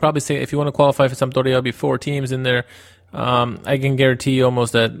 you can probably say, if you want to qualify for Sampdoria, there'll be 4 teams in there. I can guarantee you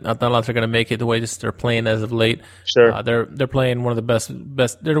almost that Atalanta are going to make it the way they're playing as of late. Sure. They're playing one of the best,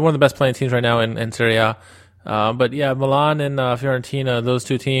 they're one of the best playing teams right now in Serie A. But yeah, Milan and Fiorentina, those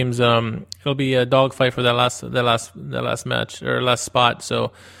 2 teams, it'll be a dogfight for that last match or last spot.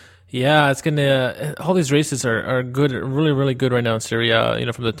 So yeah, it's gonna, all these races are good, really, really good right now in Serie A, you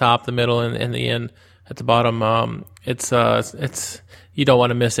know, from the top, the middle, and the end. At the bottom, it's you don't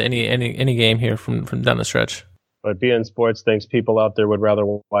want to miss any game here from down the stretch. But BN Sports thinks people out there would rather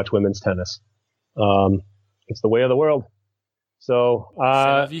watch women's tennis. It's the way of the world. So,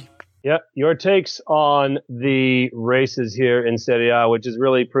 your takes on the races here in Serie A, which is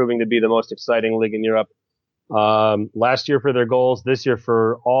really proving to be the most exciting league in Europe. Last year for their goals, this year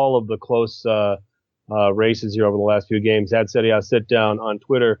for all of the close races here over the last few games. At Serie A Sit Down on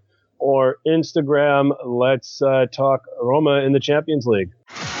Twitter or Instagram. Let's talk Roma in the Champions League.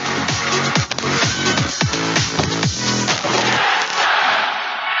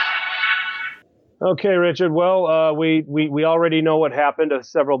 Okay, Richard. Well, we already know what happened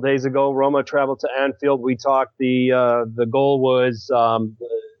several days ago. Roma traveled to Anfield. We talked. The goal was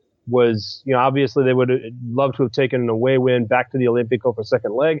obviously they would love to have taken an away win back to the Olimpico for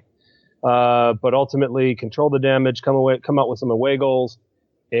second leg, but ultimately control the damage, come out with some away goals,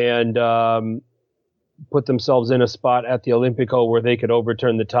 and put themselves in a spot at the Olimpico where they could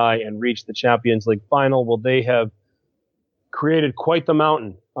overturn the tie and reach the Champions League final. Well, they have created quite the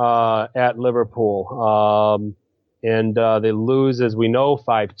mountain at Liverpool, and they lose, as we know,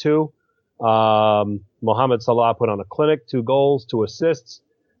 5-2. Mohamed Salah put on a clinic, 2 goals, 2 assists.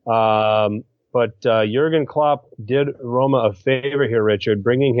 But Jurgen Klopp did Roma a favor here, Richard,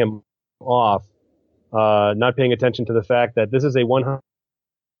 bringing him off, not paying attention to the fact that this is a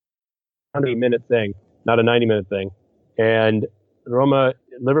 100-minute thing, not a 90-minute thing. And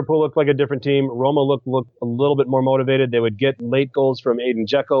Liverpool looked like a different team. Roma looked a little bit more motivated. They would get late goals from Edin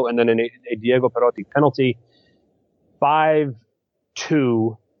Dzeko and then a Diego Perotti penalty.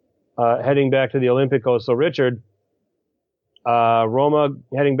 5-2, heading back to the Olimpico. So, Richard, Roma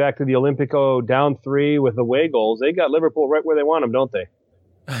heading back to the Olimpico down 3 with away goals. They got Liverpool right where they want them, don't they?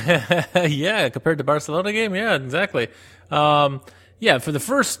 Yeah, compared to Barcelona game, yeah, exactly. Yeah, for the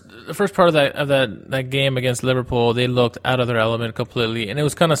first part of that game against Liverpool, they looked out of their element completely, and it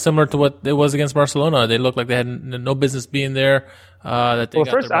was kind of similar to what it was against Barcelona. They looked like they had no business being there.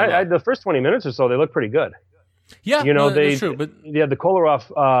 The first 20 minutes or so, they looked pretty good. Yeah, that's true. But they had the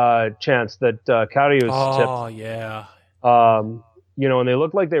Kolarov chance that Karius tipped. Oh yeah. And they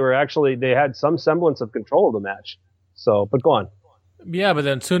looked like they had some semblance of control of the match. So, but go on. Yeah, but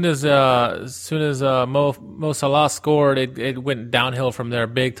then as soon as Mo Salah scored, it went downhill from there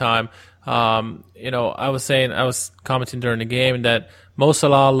big time. I was commenting during the game that Mo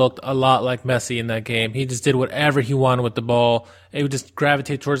Salah looked a lot like Messi in that game. He just did whatever he wanted with the ball. It would just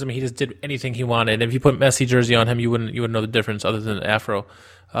gravitate towards him. He just did anything he wanted. If you put Messi jersey on him, you wouldn't know the difference other than the afro.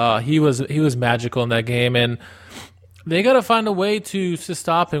 He was magical in that game, and they got to find a way to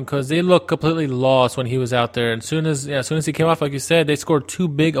stop him because they looked completely lost when he was out there. And as soon as he came off, like you said, they scored 2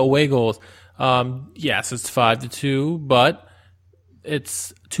 big away goals. Yes, it's 5-2, but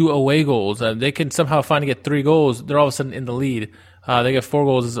it's 2 away goals. They can somehow find to get 3 goals. They're all of a sudden in the lead. They get 4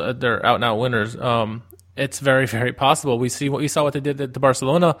 goals. They're out and out winners. It's very, very possible. We saw what they did to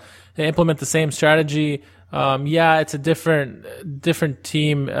Barcelona. They implement the same strategy. It's a different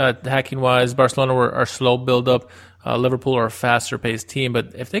team hacking wise. Barcelona are slow build up. Liverpool are a faster paced team,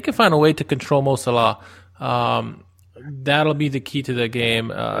 but if they can find a way to control Mo Salah, that'll be the key to the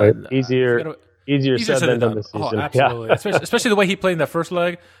game. Easier said than done this season. Oh, absolutely. Yeah. especially the way he played in that first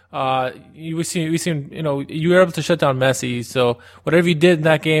leg. We seen, you were able to shut down Messi. So whatever you did in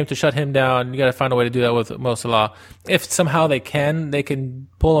that game to shut him down, you got to find a way to do that with Mo Salah. If somehow they can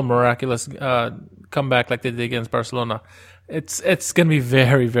pull a miraculous comeback like they did against Barcelona. It's going to be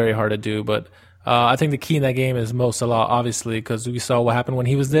very, very hard to do. But I think the key in that game is Mo Salah, obviously, because we saw what happened when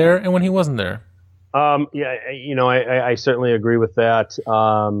he was there and when he wasn't there. I certainly agree with that.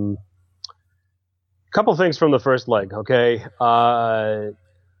 Couple things from the first leg, okay? And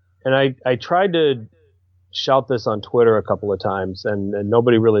I tried to shout this on Twitter a couple of times, and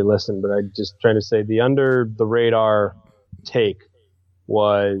nobody really listened, but I just trying to say the under the radar take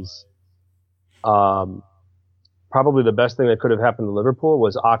was probably the best thing that could have happened to Liverpool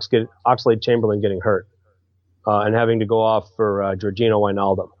was Oxlade-Chamberlain getting hurt and having to go off for Georginio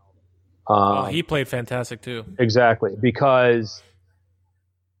Wijnaldum. He played fantastic too. Exactly, because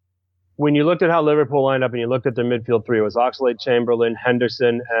when you looked at how Liverpool lined up and you looked at their midfield three, it was Oxlade-Chamberlain,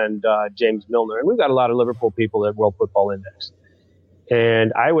 Henderson, and James Milner. And we've got a lot of Liverpool people at World Football Index.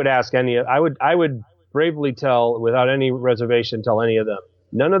 And I would ask I would bravely tell, without any reservation, tell any of them,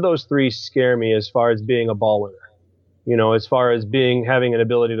 none of those three scare me as far as being a ball winner. As far as having an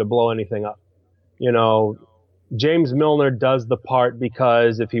ability to blow anything up. James Milner does the part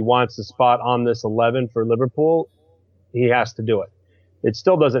because if he wants a spot on this 11 for Liverpool, he has to do it. It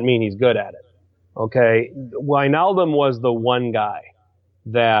still doesn't mean he's good at it. Okay. Wijnaldum was the one guy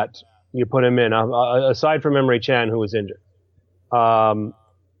that you put him in, aside from Emre Can, who was injured. Wijnaldum's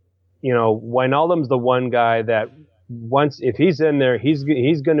the one guy that if he's in there, he's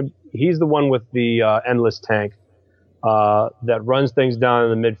the one with the endless tank that runs things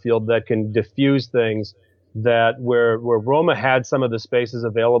down in the midfield, that can diffuse things, that where Roma had some of the spaces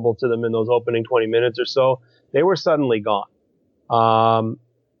available to them in those opening 20 minutes or so, they were suddenly gone.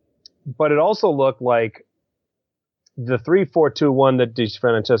 But it also looked like the 3-4-2-1 that Di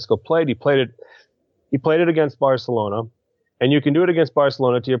Francesco played. He played it against Barcelona, and you can do it against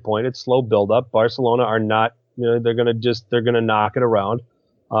Barcelona. To your point, it's slow build up. Barcelona are not, they're gonna knock it around,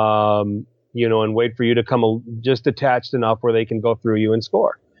 and wait for you to come just detached enough where they can go through you and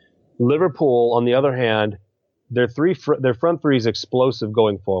score. Liverpool, on the other hand, their front three is explosive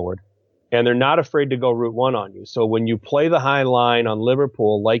going forward. And they're not afraid to go route one on you. So when you play the high line on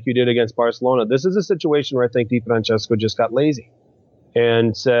Liverpool, like you did against Barcelona, this is a situation where I think Di Francesco just got lazy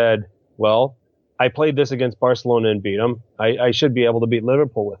and said, well, I played this against Barcelona and beat them. I should be able to beat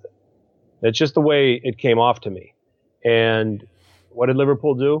Liverpool with it. It's just the way it came off to me. And what did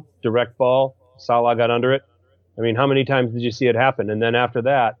Liverpool do? Direct ball. Salah got under it. I mean, how many times did you see it happen? And then after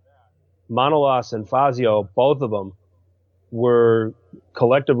that, Manolas and Fazio, both of them, were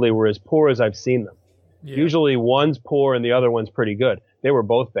as poor as I've seen them. Yeah. Usually one's poor and the other one's pretty good. They were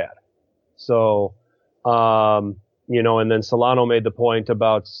both bad. So, and then Solano made the point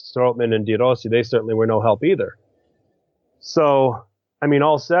about Strootman and De Rossi. They certainly were no help either. So, I mean,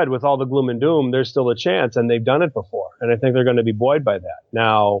 all said, with all the gloom and doom, there's still a chance, and they've done it before. And I think they're going to be buoyed by that.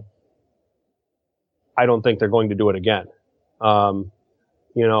 Now, I don't think they're going to do it again. I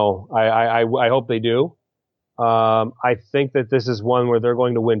hope they do. I think that this is one where they're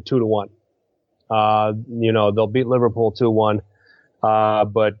going to win 2-1. They'll beat Liverpool 2-1.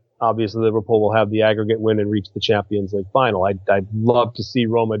 But obviously Liverpool will have the aggregate win and reach the Champions League final. I'd love to see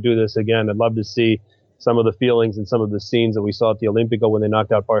Roma do this again. I'd love to see some of the feelings and some of the scenes that we saw at the Olympico when they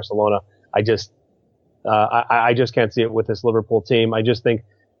knocked out Barcelona. I just can't see it with this Liverpool team. I just think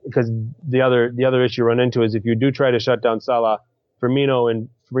because the other issue you run into is if you do try to shut down Salah, Firmino and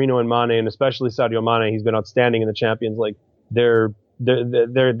Mane, and especially Sadio Mane, he's been outstanding in the Champions League. They're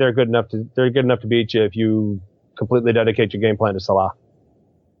good enough to beat you if you completely dedicate your game plan to Salah.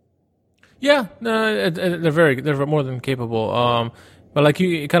 Yeah, no, they're more than capable. But like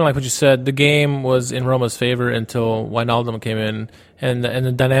what you said, the game was in Roma's favor until Wijnaldum came in, and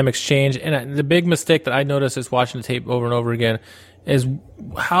the dynamics changed. And the big mistake that I noticed is watching the tape over and over again is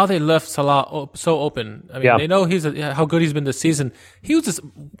how they left Salah so open. I mean, They know how good he's been this season. He was just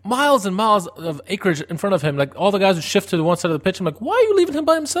miles and miles of acreage in front of him. Like all the guys would shift to the one side of the pitch. I'm like, why are you leaving him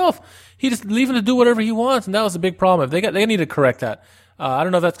by himself? He just leaving to do whatever he wants, and that was a big problem. They need to correct that. I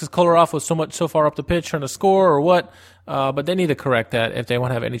don't know if that's because Kolarov was so far up the pitch trying to score or what, but they need to correct that if they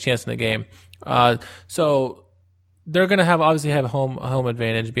want to have any chance in the game. So they're going to obviously have a home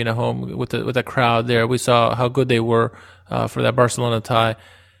advantage, being at home with the crowd there. We saw how good they were for that Barcelona tie.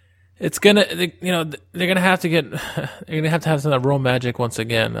 It's gonna, they're gonna have to have some of that Rome magic once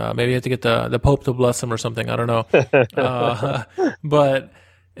again. Maybe you have to get the Pope to bless them or something. I don't know, but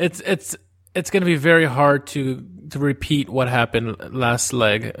it's going to be very hard to repeat what happened last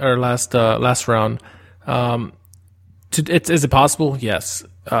round. Is it possible? Yes.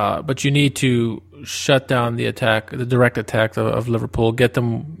 But you need to shut down the direct attack of Liverpool, get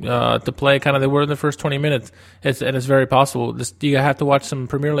them to play kind of they were in the first 20 minutes. It's very possible. You have to watch some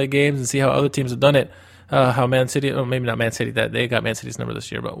Premier League games and see how other teams have done it. How Man City, or maybe not Man City, that they got Man City's number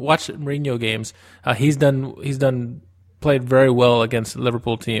this year, but watch Mourinho games. He's played very well against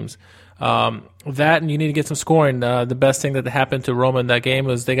Liverpool teams. That, and you need to get some scoring. The best thing that happened to Roma in that game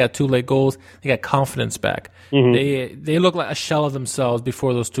was they got 2 late goals. They got confidence back. Mm-hmm. They looked like a shell of themselves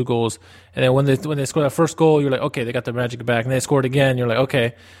before those 2 goals. And then when they scored that first goal, you're like, okay, they got their magic back. And they scored again. You're like,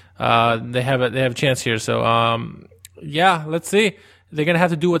 okay, they have a chance here. So, let's see. They're going to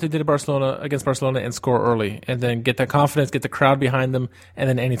have to do what they did against Barcelona and score early, and then get that confidence, get the crowd behind them, and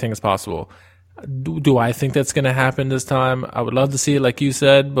then anything is possible. Do I think that's going to happen this time? I would love to see it, like you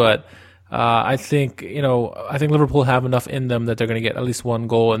said, but I think Liverpool have enough in them that they're going to get at least 1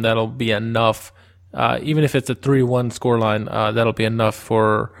 goal, and that'll be enough. Even if it's a 3-1 scoreline, that'll be enough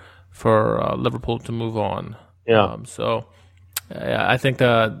for Liverpool to move on. Yeah. I think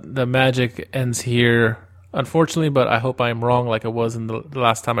the magic ends here, unfortunately, but I hope I am wrong, like it was in the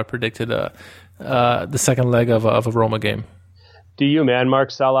last time I predicted the second leg of a Roma game. Do you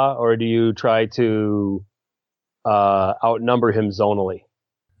man-mark Salah, or do you try to outnumber him zonally?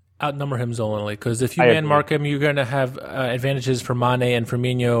 Outnumber him zonally, because if you man-mark him, you're going to have advantages for Mane and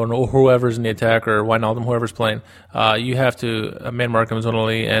Firmino and whoever's in the attack, or Wijnaldum, whoever's playing. You have to man-mark him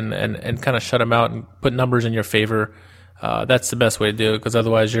zonally and kind of shut him out and put numbers in your favor. That's the best way to do it, because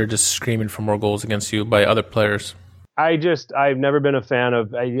otherwise you're just screaming for more goals against you by other players. I've never been a fan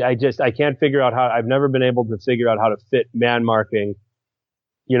of, I can't figure out I've never been able to figure out how to fit man marking.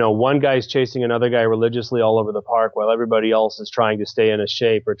 One guy's chasing another guy religiously all over the park while everybody else is trying to stay in a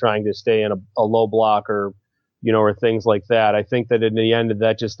shape or trying to stay in a low block or things like that. I think that in the end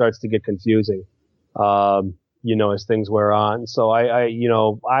that just starts to get confusing, as things wear on. So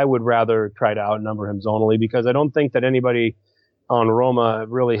I would rather try to outnumber him zonally, because I don't think that anybody on Roma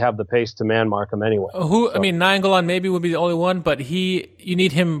really have the pace to man mark him anyway. Nainggolan maybe would be the only one, but you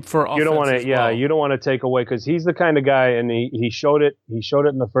need him for offense. You don't want to, you don't want to take away, because he's the kind of guy, and he showed it. He showed it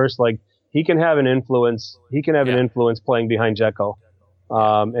in the first leg. He can have an influence. He can have an influence playing behind Dzeko,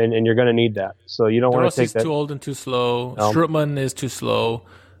 and you're going to need that. So you don't want to take that. He's too old and too slow. Strootman is too slow.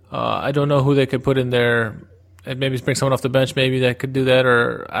 I don't know who they could put in there. And maybe bring someone off the bench, maybe that could do that,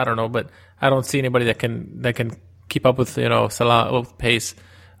 or I don't know. But I don't see anybody that can keep up with Salah pace.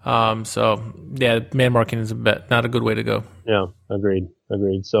 Man marking is not a good way to go. Yeah, agreed.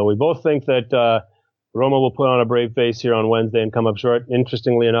 So we both think that Roma will put on a brave face here on Wednesday and come up short.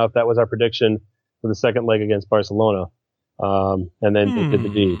 Interestingly enough, that was our prediction for the second leg against Barcelona, and then they did the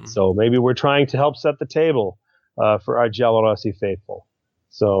deed. So maybe we're trying to help set the table for our Giallorossi faithful.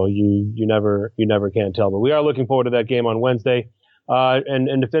 So you never can tell. But we are looking forward to that game on Wednesday.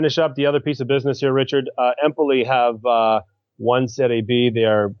 And to finish up, the other piece of business here, Richard, Empoli have won Serie B. They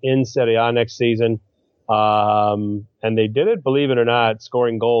are in Serie A next season. And they did it, believe it or not,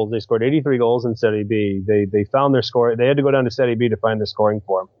 scoring goals. They scored 83 goals in Serie B. They found their score. They had to go down to Serie B to find their scoring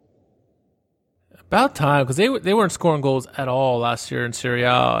form. About time, because they weren't scoring goals at all last year in Serie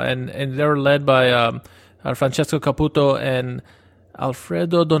A. And they were led by Francesco Caputo and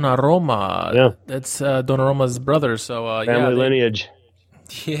Alfredo Donnarumma. Yeah. That's Donnarumma's brother. So Family lineage.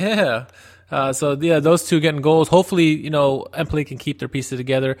 Yeah. Those two getting goals. Hopefully, Empoli can keep their pieces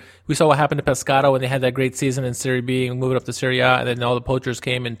together. We saw what happened to Pescara when they had that great season in Serie B and moved up to Serie A, and then all the poachers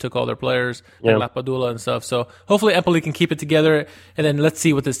came and took all their players, like Lapadula and stuff. So hopefully Empoli can keep it together, and then let's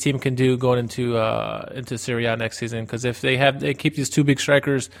see what this team can do going into Serie A next season. Because if they keep these two big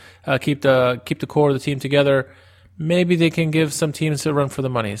strikers, keep the core of the team together, maybe they can give some teams a run for the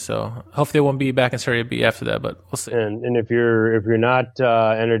money. So hopefully they won't be back in Serie B after that, but we'll see. And if you're not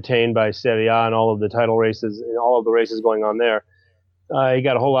entertained by Serie A and all of the title races and all of the races going on there, you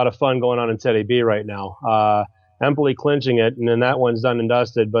got a whole lot of fun going on in Serie B right now. Empoli clinching it, and then that one's done and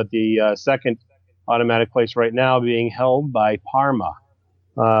dusted. But the second automatic place right now being held by Parma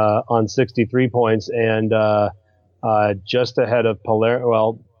on 63 points, and just ahead of Palermo.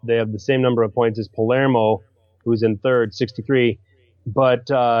 Well, they have the same number of points as Palermo, who's in third, 63. But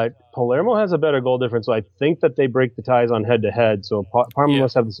Palermo has a better goal difference, so I think that they break the ties on head-to-head. So Parma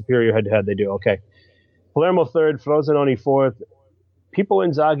must have the superior head-to-head. They do, okay. Palermo third, Frosinone fourth. Pippo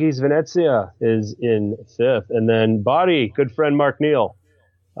Inzaghi's Venezia is in fifth. And then Bari, good friend Mark Neal,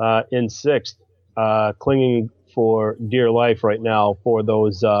 in sixth, clinging for dear life right now for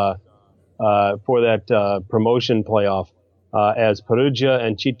those for that promotion playoff, as Perugia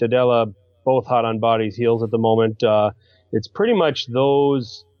and Cittadella both hot on Bari's heels at the moment. It's pretty much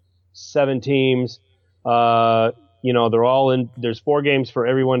those 7 teams. They're all in. There's 4 games for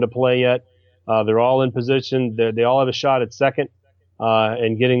everyone to play yet. They're all in position. They all have a shot at second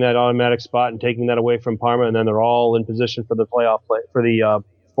and getting that automatic spot and taking that away from Parma, and then they're all in position for the playoff for the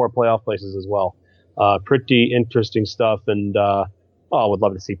 4 playoff places as well. Pretty interesting stuff, and I would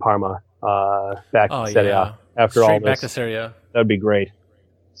love to see Parma back in Serie A after all this. Back to Serie A. That'd be great.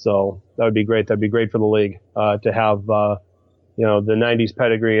 So that would be great. That'd be great for the league to have the 90s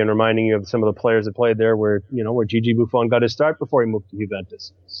pedigree and reminding you of some of the players that played there, where Gigi Buffon got his start before he moved to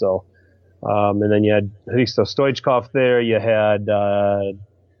Juventus. So, and then you had Hristo Stoichkov there. You had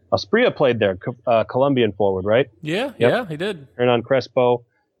Aspria played there, Colombian forward, right? Yeah, he did. Hernan Crespo.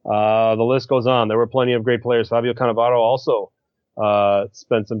 The list goes on. There were plenty of great players. Fabio Cannavaro also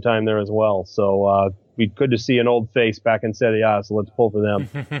spent some time there as well. So be good to see an old face back in Serie A. So let's pull for them.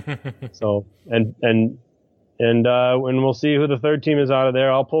 So and we'll see who the third team is out of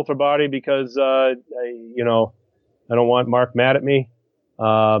there. I'll pull for Bari because I don't want Mark mad at me.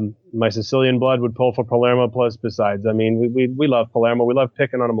 My Sicilian blood would pull for Palermo. Plus, besides, I mean, we love Palermo. We loved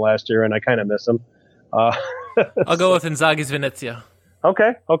picking on him last year, and I kind of miss him. I'll go with Inzaghi's Venezia.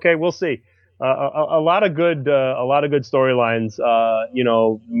 Okay, we'll see. A lot of good storylines.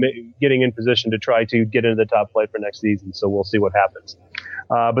 Getting in position to try to get into the top flight for next season. So we'll see what happens.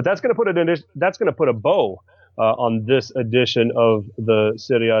 But that's going to put a bow on this edition of the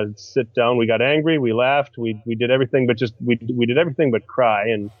Serie A Sit Down. We got angry, we laughed, we did everything, but we did everything but cry.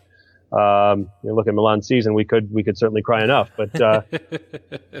 And look at Milan's season, we could certainly cry enough. But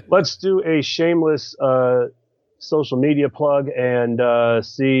let's do a shameless social media plug and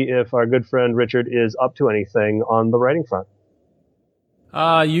see if our good friend Richard is up to anything on the writing front.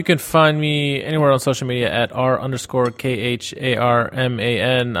 You can find me anywhere on social media at R_KHARMAN.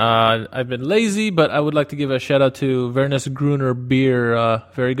 I've been lazy, but I would like to give a shout out to Wernes Gruner Beer.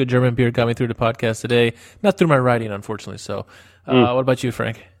 Very good German beer got me through the podcast today. Not through my writing, unfortunately. So, what about you,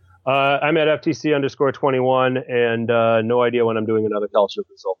 Frank? I'm at FTC_21 and no idea when I'm doing another culture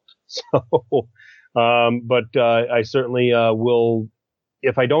result. So, but I certainly will.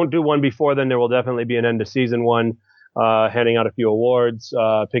 If I don't do one before then, there will definitely be an end of season one. Handing out a few awards,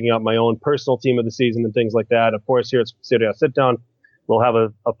 picking out my own personal team of the season and things like that. Of course, here at Serie A Sit Down, we'll have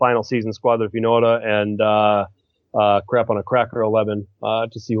a final season squad of Finora and crap on a cracker 11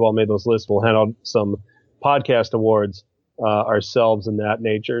 to see who all made those lists. We'll hand out some podcast awards ourselves in that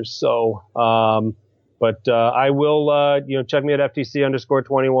nature. So, but I will, check me at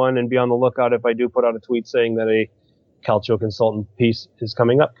FTC_21 and be on the lookout if I do put out a tweet saying that a Calcio Consultant piece is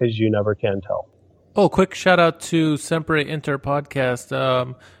coming up, because you never can tell. Oh, quick shout out to Sempre Inter podcast,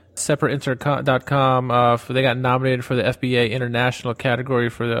 sempreinter.com. They got nominated for the FBA International category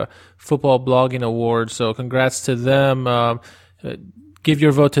for the Football Blogging Award. So congrats to them. Give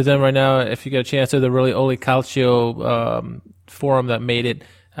your vote to them right now if you get a chance. They're the really Oli Calcio forum that made it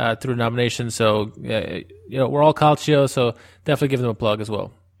through nomination. So, we're all Calcio, so definitely give them a plug as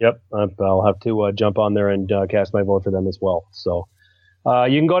well. Yep, I'll have to jump on there and cast my vote for them as well. So.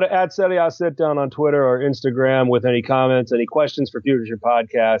 You can go to Serie A Sit Down on Twitter or Instagram with any comments, any questions for future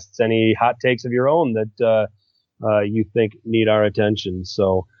podcasts, any hot takes of your own that you think need our attention.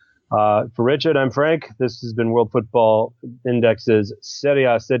 So For Richard, I'm Frank. This has been World Football Index's Serie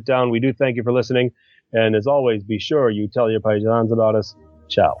A Sit Down. We do thank you for listening. And as always, be sure you tell your paisans about us.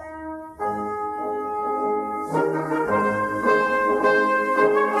 Ciao.